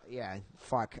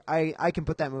 fuck. I can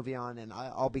put that movie on and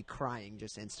I'll be crying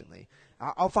just instantly.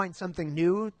 I'll find something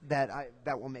new that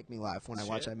will make me laugh when I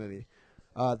watch that movie.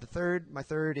 My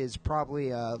third is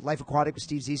probably Life Aquatic with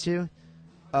Steve Zissou.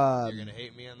 You're gonna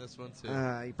hate me on this one too.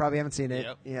 You probably haven't seen it.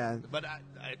 Yep. Yeah. But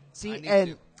See, I need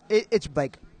and to. it's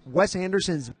like Wes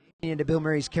Anderson's into Bill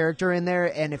Murray's character in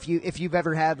there, and if you've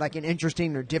ever had like an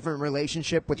interesting or different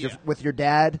relationship with your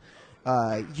dad,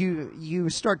 you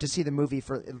start to see the movie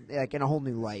for like in a whole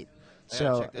new light.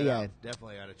 So out.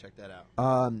 Definitely gotta check that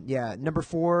out. Number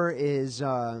 4 is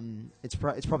it's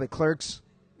probably Clerks.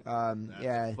 That's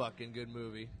a fucking good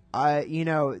movie.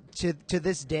 To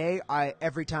this day,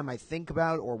 every time I think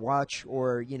about or watch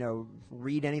or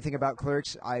read anything about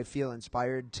Clerks, I feel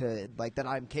inspired to like that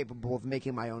I'm capable of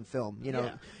making my own film.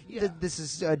 This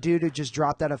is a dude who just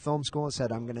dropped out of film school and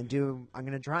said, I'm gonna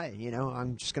try it.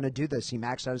 I'm just gonna do this. He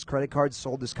maxed out his credit cards,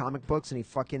 sold his comic books, and he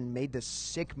fucking made this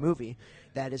sick movie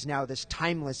that is now this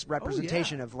timeless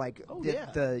representation of like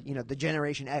the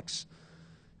Generation X.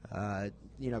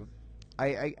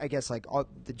 I guess like all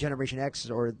the Generation X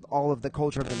or all of the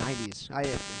culture of the '90s.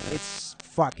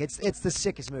 It's the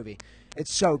sickest movie.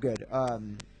 It's so good.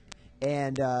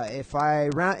 If I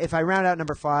round out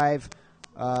number 5,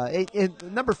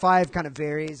 number 5 kind of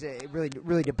varies. It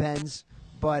really depends.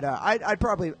 But I'd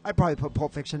probably put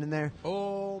Pulp Fiction in there.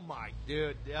 Oh my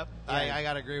dude, yep. Yeah. I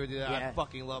gotta agree with you. Yeah. I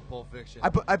fucking love Pulp Fiction. I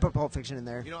put Pulp Fiction in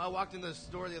there. I walked in the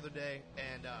store the other day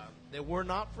and they were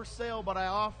not for sale, but I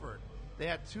offered. They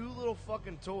had 2 little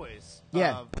fucking toys.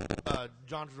 Yeah.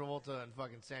 John Travolta and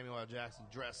fucking Samuel L. Jackson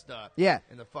dressed up. Yeah.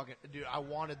 And the fucking dude, I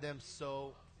wanted them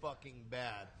so fucking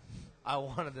bad. I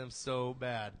wanted them so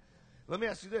bad. Let me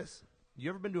ask you this: you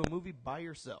ever been to a movie by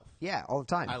yourself? Yeah, all the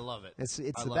time. I love it. It's I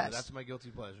the love best. It. That's my guilty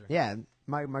pleasure. Yeah,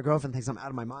 my girlfriend thinks I'm out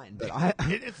of my mind, but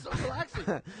it's so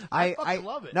relaxing. I fucking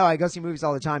love it. No, I go see movies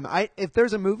all the time. If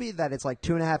there's a movie that it's like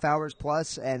 2.5 hours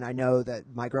plus, and I know that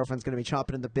my girlfriend's going to be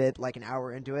chomping in the bit like an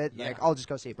hour into it, like I'll just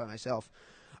go see it by myself.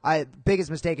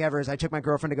 Biggest mistake ever is I took my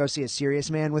girlfriend to go see A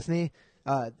Serious Man with me.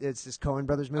 It's this Coen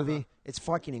Brothers movie. It's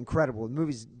fucking incredible.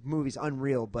 The movie's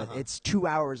unreal, but it's 2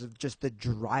 hours of just the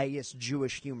driest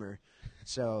Jewish humor.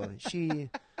 So she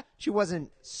wasn't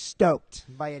stoked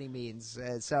by any means.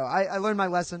 So I learned my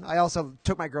lesson. I also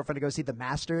took my girlfriend to go see The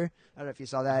Master. I don't know if you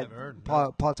saw that. Never heard.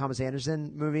 Paul Thomas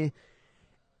Anderson movie.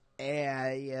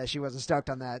 Yeah, she wasn't stoked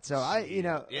on that. So it's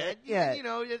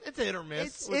hit or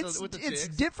miss. With the it's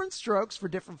chicks. different strokes for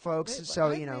different folks. Hey,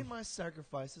 so I made my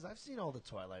sacrifices. I've seen all the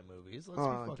Twilight movies. Let's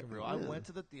be fucking real. I went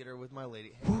to the theater with my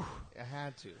lady. Hey, I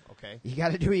had to. Okay, you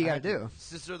got to do what you got to do.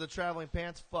 Sister of the Traveling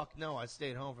Pants. Fuck no, I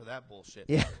stayed home for that bullshit.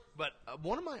 Yeah. But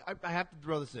one of my, I have to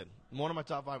throw this in. One of my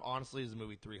top 5, honestly, is the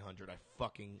movie 300. I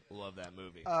fucking love that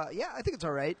movie. Yeah, I think it's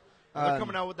all right. They're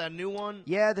coming out with that new one.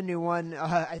 Yeah, the new one.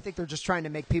 I think they're just trying to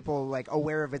make people like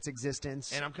aware of its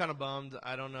existence. And I'm kind of bummed.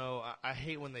 I don't know. I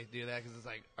hate when they do that because it's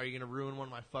like, are you going to ruin one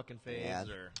of my fucking faves?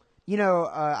 Yeah. Or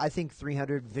I think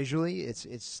 300 visually, it's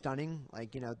stunning.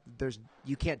 Like,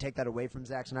 you can't take that away from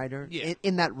Zack Snyder. Yeah.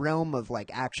 In that realm of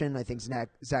like action, I think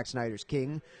Zack Snyder's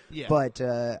king. Yeah. But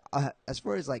as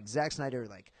far as like Zack Snyder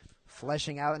like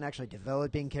fleshing out and actually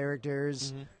developing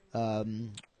characters,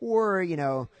 or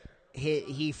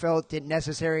he felt it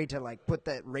necessary to like put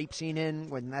that rape scene in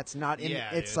when that's not in.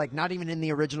 It's dude. like not even in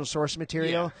the original source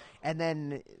material, And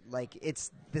then, like,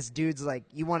 it's this dude's like,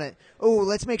 you want to, oh,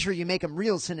 let's make sure you make him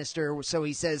real sinister. So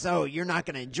he says, oh, you're not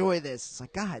going to enjoy this. It's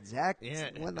like, God, Zach. Yeah.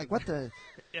 What the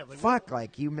Yeah, like, fuck?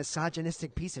 Like, you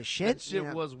misogynistic piece of shit. that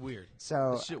shit was weird.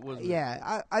 So, That shit was weird.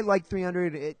 yeah, I like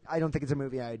 300. I don't think it's a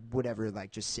movie I would ever,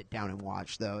 like, just sit down and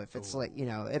watch, though. If it's, like, you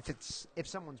know, if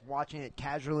someone's watching it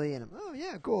casually and, oh,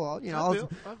 yeah, cool.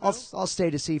 I'll stay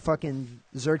to see fucking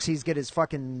Xerxes get his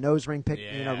fucking nose ring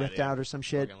ripped out or some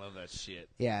shit. I love that shit.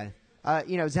 Yeah.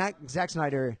 You know, Zack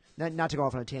Snyder, not to go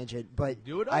off on a tangent, but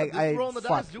do it up. Just rolling the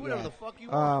dice. Do whatever the fuck you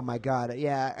want. Oh, my God.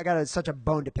 Yeah, I got such a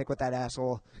bone to pick with that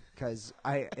asshole because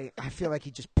I feel like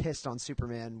he just pissed on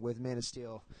Superman with Man of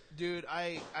Steel. Dude,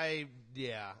 I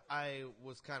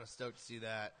was kind of stoked to see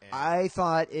that. And I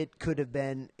thought it could have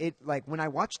been like when I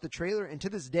watched the trailer, and to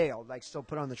this day I'll like still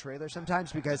put on the trailer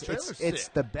sometimes because it's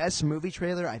the best movie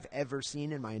trailer I've ever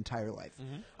seen in my entire life.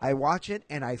 Mm-hmm. I watch it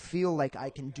and I feel like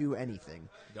I can do anything.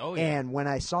 Oh, yeah. And when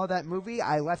I saw that movie,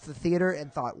 I left the theater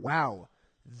and thought, wow,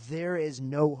 there is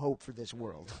no hope for this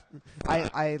world.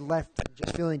 I left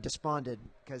just feeling despondent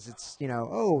because it's, you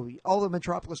know, all of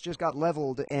Metropolis just got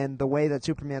leveled, and the way that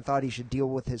Superman thought he should deal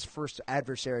with his first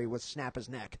adversary was snap his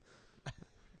neck.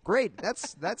 Great,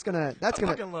 that's gonna. I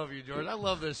fucking love you, George. I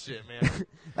love this shit, man.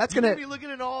 That's You're gonna be looking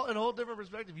at it all in a whole different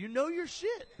perspective. You know your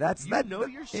shit. Know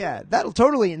your shit. Yeah, that'll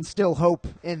totally instill hope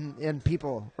in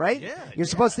people, right? Yeah, you're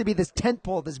supposed to be this tent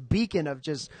pole, this beacon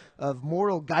of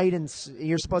moral guidance.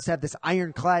 You're supposed to have this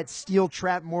ironclad, steel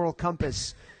trap moral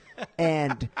compass,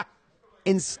 and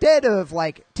instead of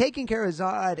like taking care of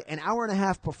Zod an hour and a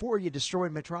half before you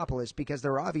destroyed Metropolis, because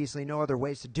there were obviously no other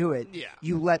ways to do it,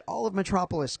 you let all of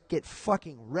Metropolis get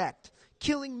fucking wrecked,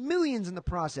 killing millions in the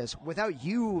process without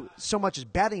you so much as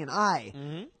batting an eye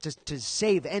to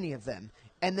save any of them.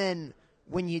 And then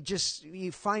when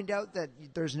you find out that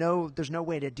there's no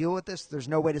way to deal with this, there's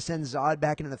no way to send Zod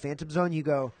back into the Phantom Zone, you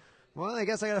go, well, I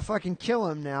guess I gotta fucking kill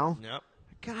him now. Yep.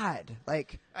 God,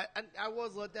 like I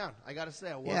was let down. I gotta say,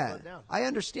 I was let down. I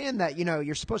understand that, you know,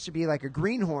 you're supposed to be like a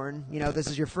greenhorn. You know, this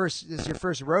is your first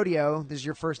rodeo. This is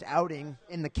your first outing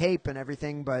in the Cape and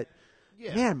everything. But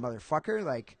man, motherfucker,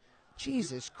 like,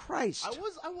 Jesus Christ.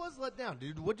 I was let down,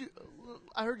 dude.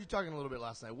 I heard you talking a little bit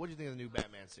last night. What do you think of the new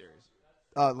Batman series?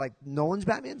 Like Nolan's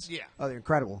Batmans? Yeah. Oh, they're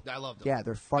incredible. I love them. Yeah,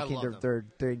 they're fucking.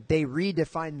 They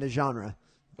redefine the genre.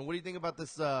 And what do you think about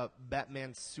this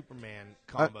Batman Superman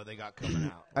combo they got coming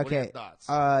out? Okay. What are your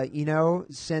thoughts? You know,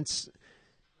 since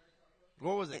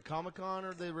what was it, Comic-Con,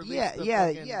 or they released?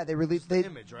 They released the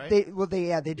image, right?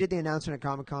 They did the announcement at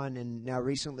Comic-Con, and now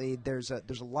recently there's a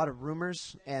lot of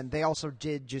rumors, and they also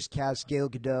did just cast Gal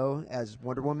Gadot as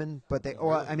Wonder Woman, but they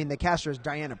cast her as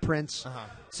Diana Prince,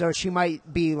 so she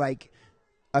might be like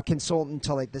a consultant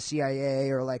to like the CIA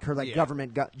or like her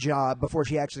government job before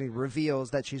she actually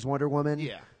reveals that she's Wonder Woman.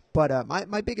 Yeah. But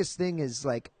my biggest thing is,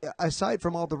 like, aside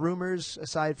from all the rumors,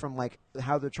 aside from, like,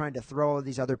 how they're trying to throw all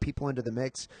these other people into the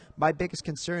mix, my biggest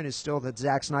concern is still that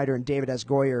Zack Snyder and David S.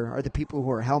 Goyer are the people who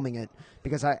are helming it.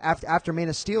 Because after Man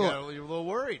of Steel... You're a little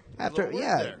worried.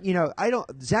 You know,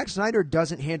 Zack Snyder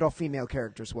doesn't handle female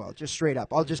characters well, just straight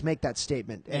up. I'll just make that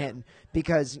statement. Yeah. And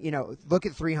because, you know, look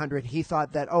at 300, he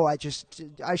thought that,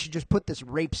 I should just put this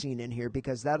rape scene in here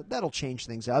because that'll change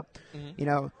things up. Mm-hmm. You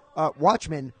know...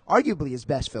 Watchmen, arguably his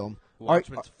best film.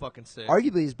 Watchmen's fucking sick.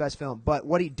 Arguably his best film. But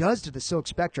what he does to the Silk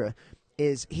Spectre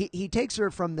is he takes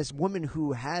her from this woman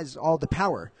who has all the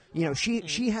power. You know,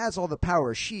 she has all the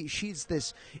power. She's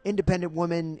this independent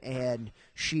woman, and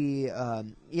she's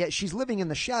living in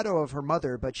the shadow of her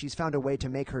mother, but she's found a way to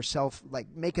make herself, like,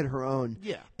 make it her own.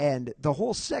 Yeah. And the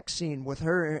whole sex scene with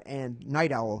her and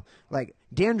Night Owl, like,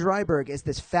 Dan Dreiberg is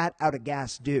this fat, out of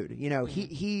gas dude. You know,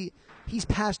 he's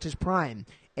past his prime.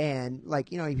 And,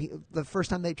 like, you know, the first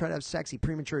time they try to have sex, he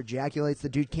premature ejaculates. The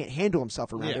dude can't handle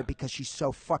himself around her because she's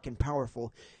so fucking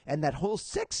powerful. And that whole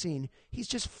sex scene, he's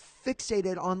just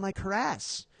fixated on, like, her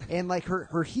ass and, like,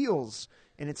 her heels.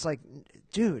 And it's like,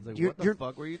 dude, like, what the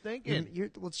fuck were you thinking?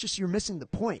 It's just you're missing the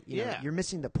point. You know? You're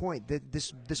missing the point.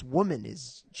 This woman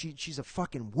is she's a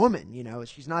fucking woman. You know,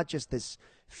 she's not just this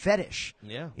fetish.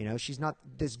 Yeah. You know, she's not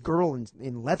this girl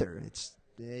in leather.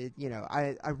 You know,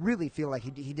 I really feel like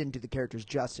he didn't do the characters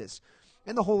justice,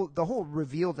 and the whole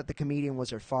reveal that the comedian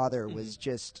was her father was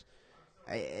just,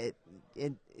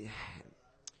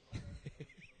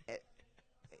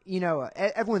 you know,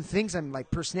 everyone thinks I'm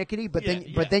like persnickety,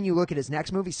 but then you look at his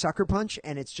next movie, Sucker Punch,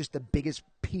 and it's just the biggest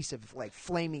piece of like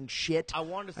flaming shit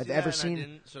I've ever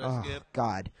seen.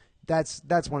 God. That's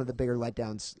one of the bigger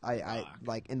letdowns I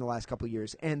like in the last couple of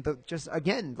years, and just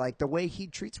again, like, the way he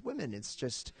treats women, it's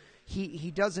just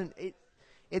he doesn't.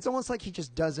 it's almost like he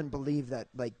just doesn't believe that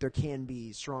like there can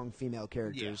be strong female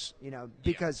characters,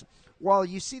 because while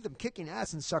you see them kicking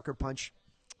ass in Sucker Punch,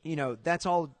 that's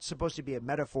all supposed to be a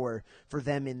metaphor for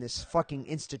them in this fucking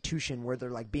institution where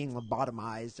they're like being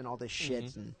lobotomized and all this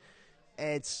shit.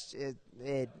 And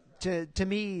to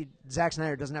me, Zack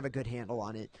Snyder doesn't have a good handle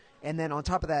on it. And then on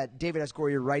top of that, David S.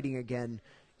 Goyer writing again.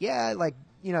 Yeah, like,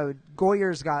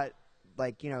 Goyer's got,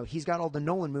 like, he's got all the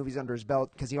Nolan movies under his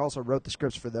belt because he also wrote the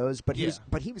scripts for those. But he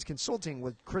was consulting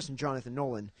with Chris and Jonathan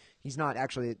Nolan. He's not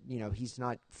actually, he's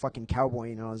not fucking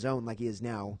cowboying on his own like he is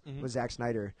now with Zack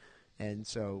Snyder. And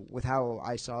so with how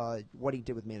I saw what he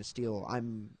did with Man of Steel,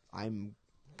 I'm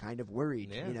kind of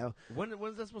worried,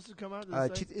 When's that supposed to come out?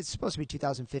 It's supposed to be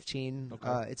 2015.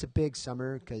 Okay. It's a big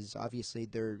summer because obviously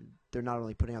they're not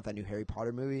only putting out that new Harry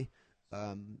Potter movie,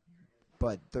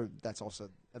 but that's also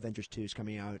Avengers 2 is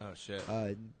coming out. Oh, shit.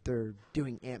 They're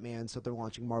doing Ant-Man, so they're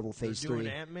launching Marvel Phase 3. They're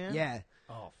doing Ant-Man? Yeah.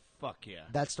 Oh, fuck yeah.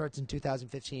 That starts in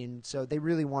 2015, so they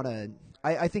really want to...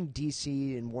 I think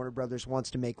DC and Warner Brothers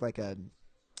wants to make like a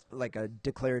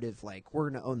declarative, like, we're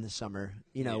going to own this summer.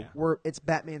 It's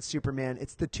Batman, Superman.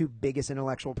 It's the two biggest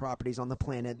intellectual properties on the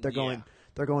planet. They're going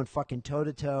fucking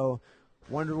toe-to-toe.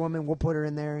 Wonder Woman, we'll put her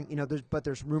in there.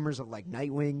 There's rumors of like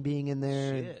Nightwing being in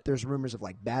there. Shit. There's rumors of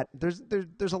like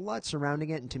there's a lot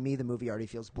surrounding it, and to me, the movie already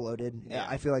feels bloated. Yeah.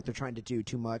 I feel like they're trying to do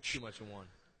too much. Too much in one.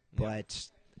 But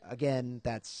again,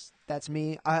 that's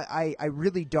me. I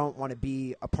really don't want to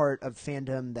be a part of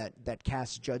fandom that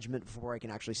casts judgment before I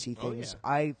can actually see things. Yeah.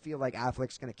 I feel like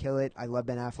Affleck's going to kill it. I love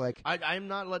Ben Affleck. I'm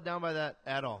not let down by that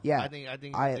at all. Yeah. I think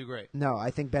he'll do great. No,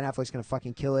 I think Ben Affleck's going to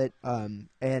fucking kill it.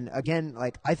 And again,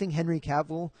 like, I think Henry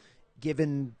Cavill,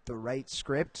 given the right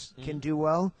script, can do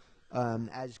well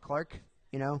as Clark,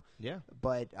 Yeah.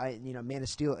 But Man of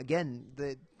Steel, again,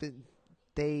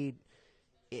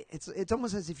 it's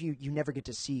almost as if you never get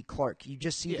to see Clark. You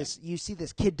just see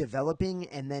this kid developing,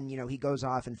 and then he goes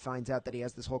off and finds out that he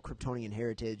has this whole Kryptonian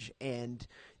heritage, and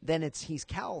then he's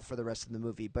Cal for the rest of the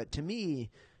movie. But to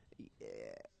me,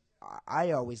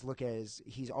 I always look at it as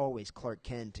he's always Clark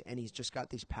Kent, and he's just got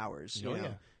these powers. You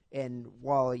know? And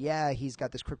while he's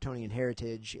got this Kryptonian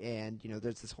heritage, and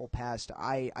there's this whole past,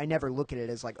 I never look at it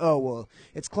as like, oh well,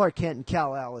 it's Clark Kent and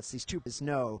Kal-El. It's these two.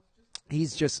 No.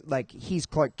 He's just like he's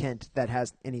Clark Kent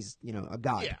and he's a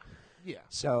god. Yeah.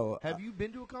 So have you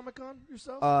been to a Comic-Con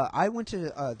yourself? I went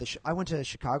to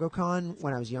Chicago Con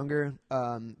when I was younger.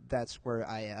 That's where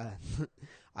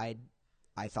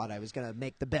I thought I was going to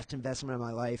make the best investment of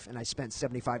my life, and I spent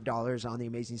 $75 on the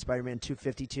Amazing Spider-Man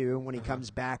 252 when he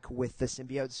comes back with the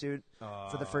symbiote suit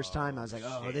for the first time. I was like,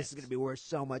 oh, this is going to be worth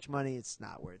so much money. It's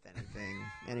not worth anything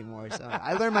anymore. So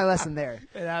I learned my lesson there.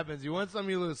 It happens. You win some,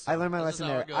 you lose some. I learned my lesson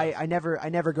there. I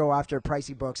never go after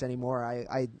pricey books anymore.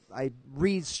 I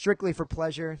read strictly for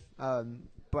pleasure.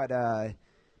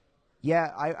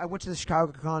 Yeah, I went to the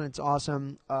Chicago Con. It's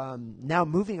awesome. Now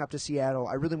moving up to Seattle,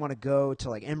 I really want to go to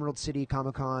like Emerald City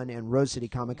Comic Con and Rose City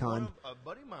Comic Con. A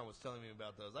buddy of mine was telling me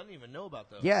about those. I didn't even know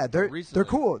about those. Yeah, they're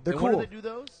cool. They're cool. When do they do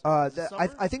those?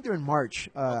 I think they're in March.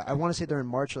 I want to say they're in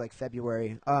March or like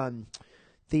February. The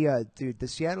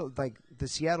Seattle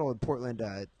and Portland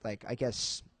I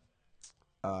guess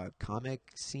comic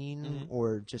scene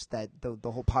or just that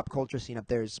the whole pop culture scene up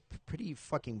there is pretty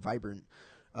fucking vibrant.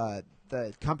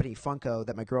 The company Funko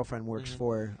that my girlfriend works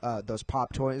for, those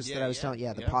pop toys that I was telling,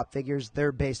 the pop figures,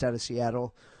 they're based out of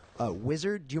Seattle.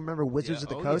 Wizard, do you remember Wizards of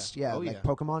the Coast? Yeah,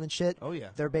 Pokemon and shit. Oh, yeah.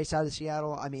 They're based out of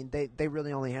Seattle. I mean, they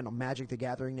really only handle Magic the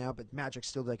Gathering now, but Magic's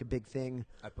still like a big thing.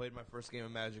 I played my first game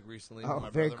of Magic recently. Oh,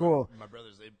 very cool. My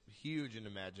brother's huge into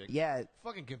Magic. Yeah. It's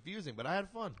fucking confusing, but I had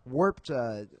fun. Warped,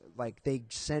 they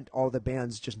sent all the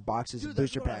bands just boxes of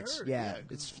booster packs. Heard. Yeah,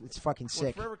 it's fucking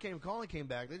sick. When Forever Calling came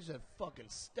back, they just had fucking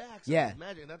stacks of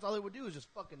Magic. And that's all they would do is just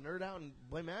fucking nerd out and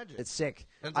play Magic. It's sick.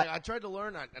 And it's I tried to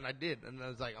learn, and I did. And I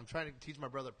was like, I'm trying to teach my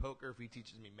brother poker if he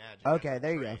teaches me Magic. Okay,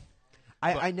 there you go.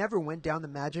 I never went down the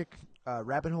Magic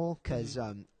rabbit hole because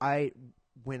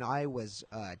when I was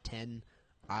 10,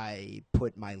 I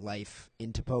put my life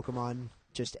into Pokemon.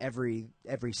 Just every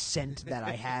cent that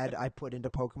I had, I put into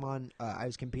Pokemon. I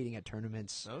was competing at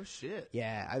tournaments. Oh shit!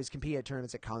 Yeah, I was competing at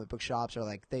tournaments at comic book shops, or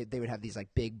like they would have these like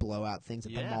big blowout things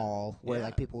at the mall where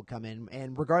like people would come in,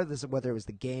 and regardless of whether it was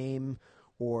the game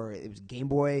or it was Game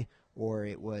Boy or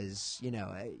it was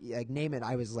like name it,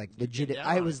 I was like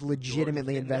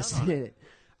legitimately invested in it.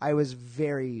 I was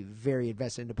very, very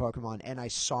invested into Pokemon, and I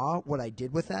saw what I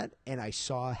did with that, and I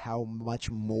saw how much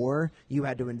more you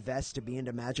had to invest to be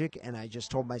into Magic, and I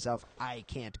just told myself, I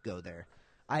can't go there.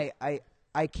 I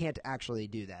can't actually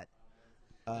do that.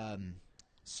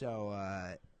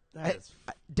 So That is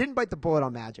I didn't bite the bullet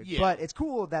on Magic, Yeah. but it's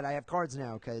cool that I have cards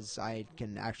now because I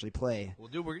can actually play. Well,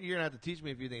 dude, you're gonna have to teach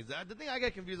me a few things. The thing I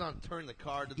get confused on turning the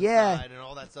card to the Yeah. side and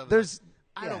all that stuff.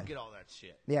 I yeah. don't get all that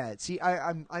shit. Yeah, see,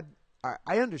 I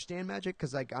understand Magic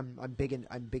because like I'm big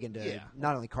into Yeah.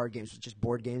 not only card games but just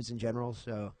board games in general.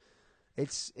 So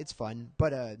it's fun.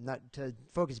 But not to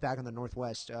focus back on the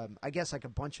Northwest. I guess like a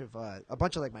bunch of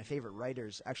like my favorite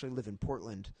writers actually live in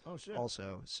Portland. Oh shit.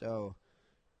 Also, so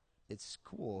it's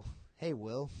cool. Hey,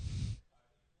 Will.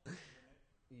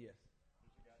 Yes.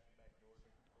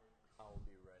 I'll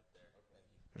be right there.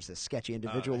 There's a sketchy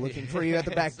individual looking for you at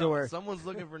the back door. Someone's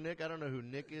looking for Nick. I don't know who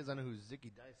Nick is. I know who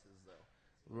Zicky Dice is though.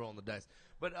 We're rolling the dice.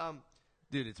 But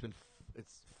dude, it's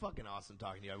fucking awesome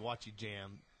talking to you. I watch you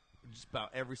jam just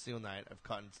about every single night. I've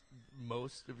caught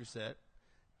most of your set.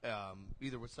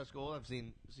 Either with such gold, I've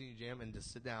seen you jam, and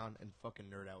just sit down and fucking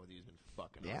nerd out with you has been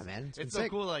fucking awesome. Yeah, man, it's so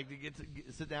cool. Like to get to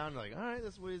sit down and like, all right,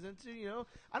 that's what he's into. You know,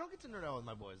 I don't get to nerd out with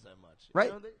my boys that much. Right.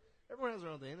 You know, everyone has their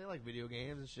own thing. They like video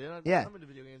games and shit. I'm into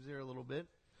video games here a little bit.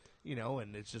 You know,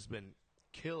 and it's just been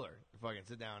killer if I can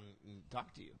sit down and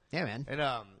talk to you. Yeah, man. And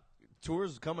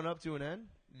tours coming up to an end.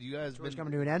 You guys Tour's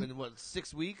coming to an end? Been, what,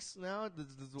 6 weeks now?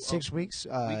 6 weeks.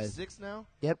 Week 6 now?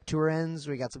 Yep, tour ends.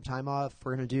 We got some time off.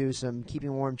 We're going to do some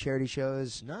Keeping Warm charity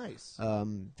shows. Nice.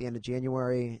 The end of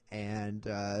January, and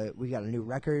we got a new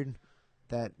record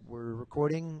that we're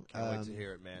recording. Can't wait to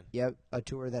hear it, man. Yep, a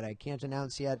tour that I can't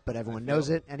announce yet, but everyone knows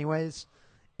it anyways.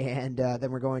 And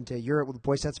then we're going to Europe with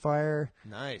Boy Sets Fire.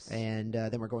 Nice. And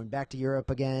then we're going back to Europe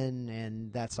again,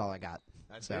 and that's all I got.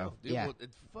 That's so, cool. Dude, yeah. well,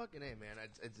 it's fucking A, man.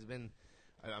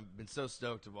 I've been so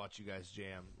stoked to watch you guys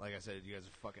jam. Like I said, you guys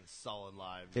are fucking solid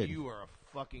live. Dude. You are a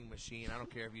fucking machine. I don't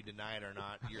care if you deny it or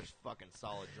not. You're a fucking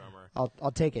solid drummer.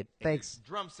 I'll take it. And Thanks.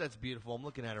 your drum set's beautiful. I'm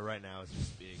looking at it right now. It's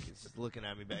just big. It's just looking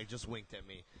at me back. It just winked at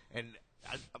me. And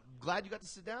I'm glad you got to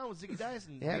sit down with Zicky Dice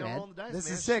and Yeah, be man. on the dice. This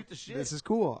man. is sick. Shoot the shit. This is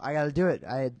cool. I got to do it.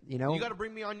 You got to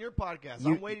bring me on your podcast.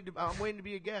 I'm waiting to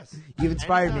be a guest. You've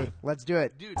inspired me. Anytime. Let's do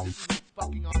it. Dude, this is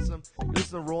fucking awesome. You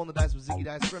listen to Rolling the Dice with Zicky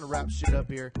Dice. We're going to wrap shit up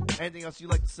here. Anything else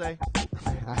you'd like to say?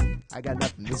 I got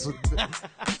nothing. This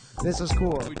was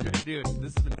cool. Dude,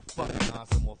 this has been fucking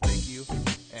awesome. Well, thank you.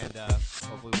 And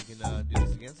hopefully we can do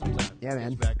this again sometime. Yeah,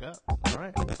 man. Get you back up. All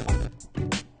right.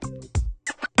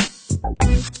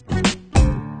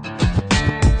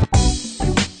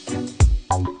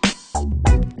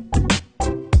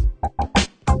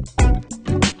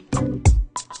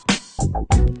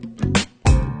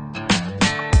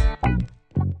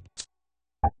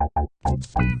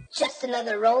 Just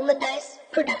another Roll the Dice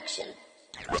production.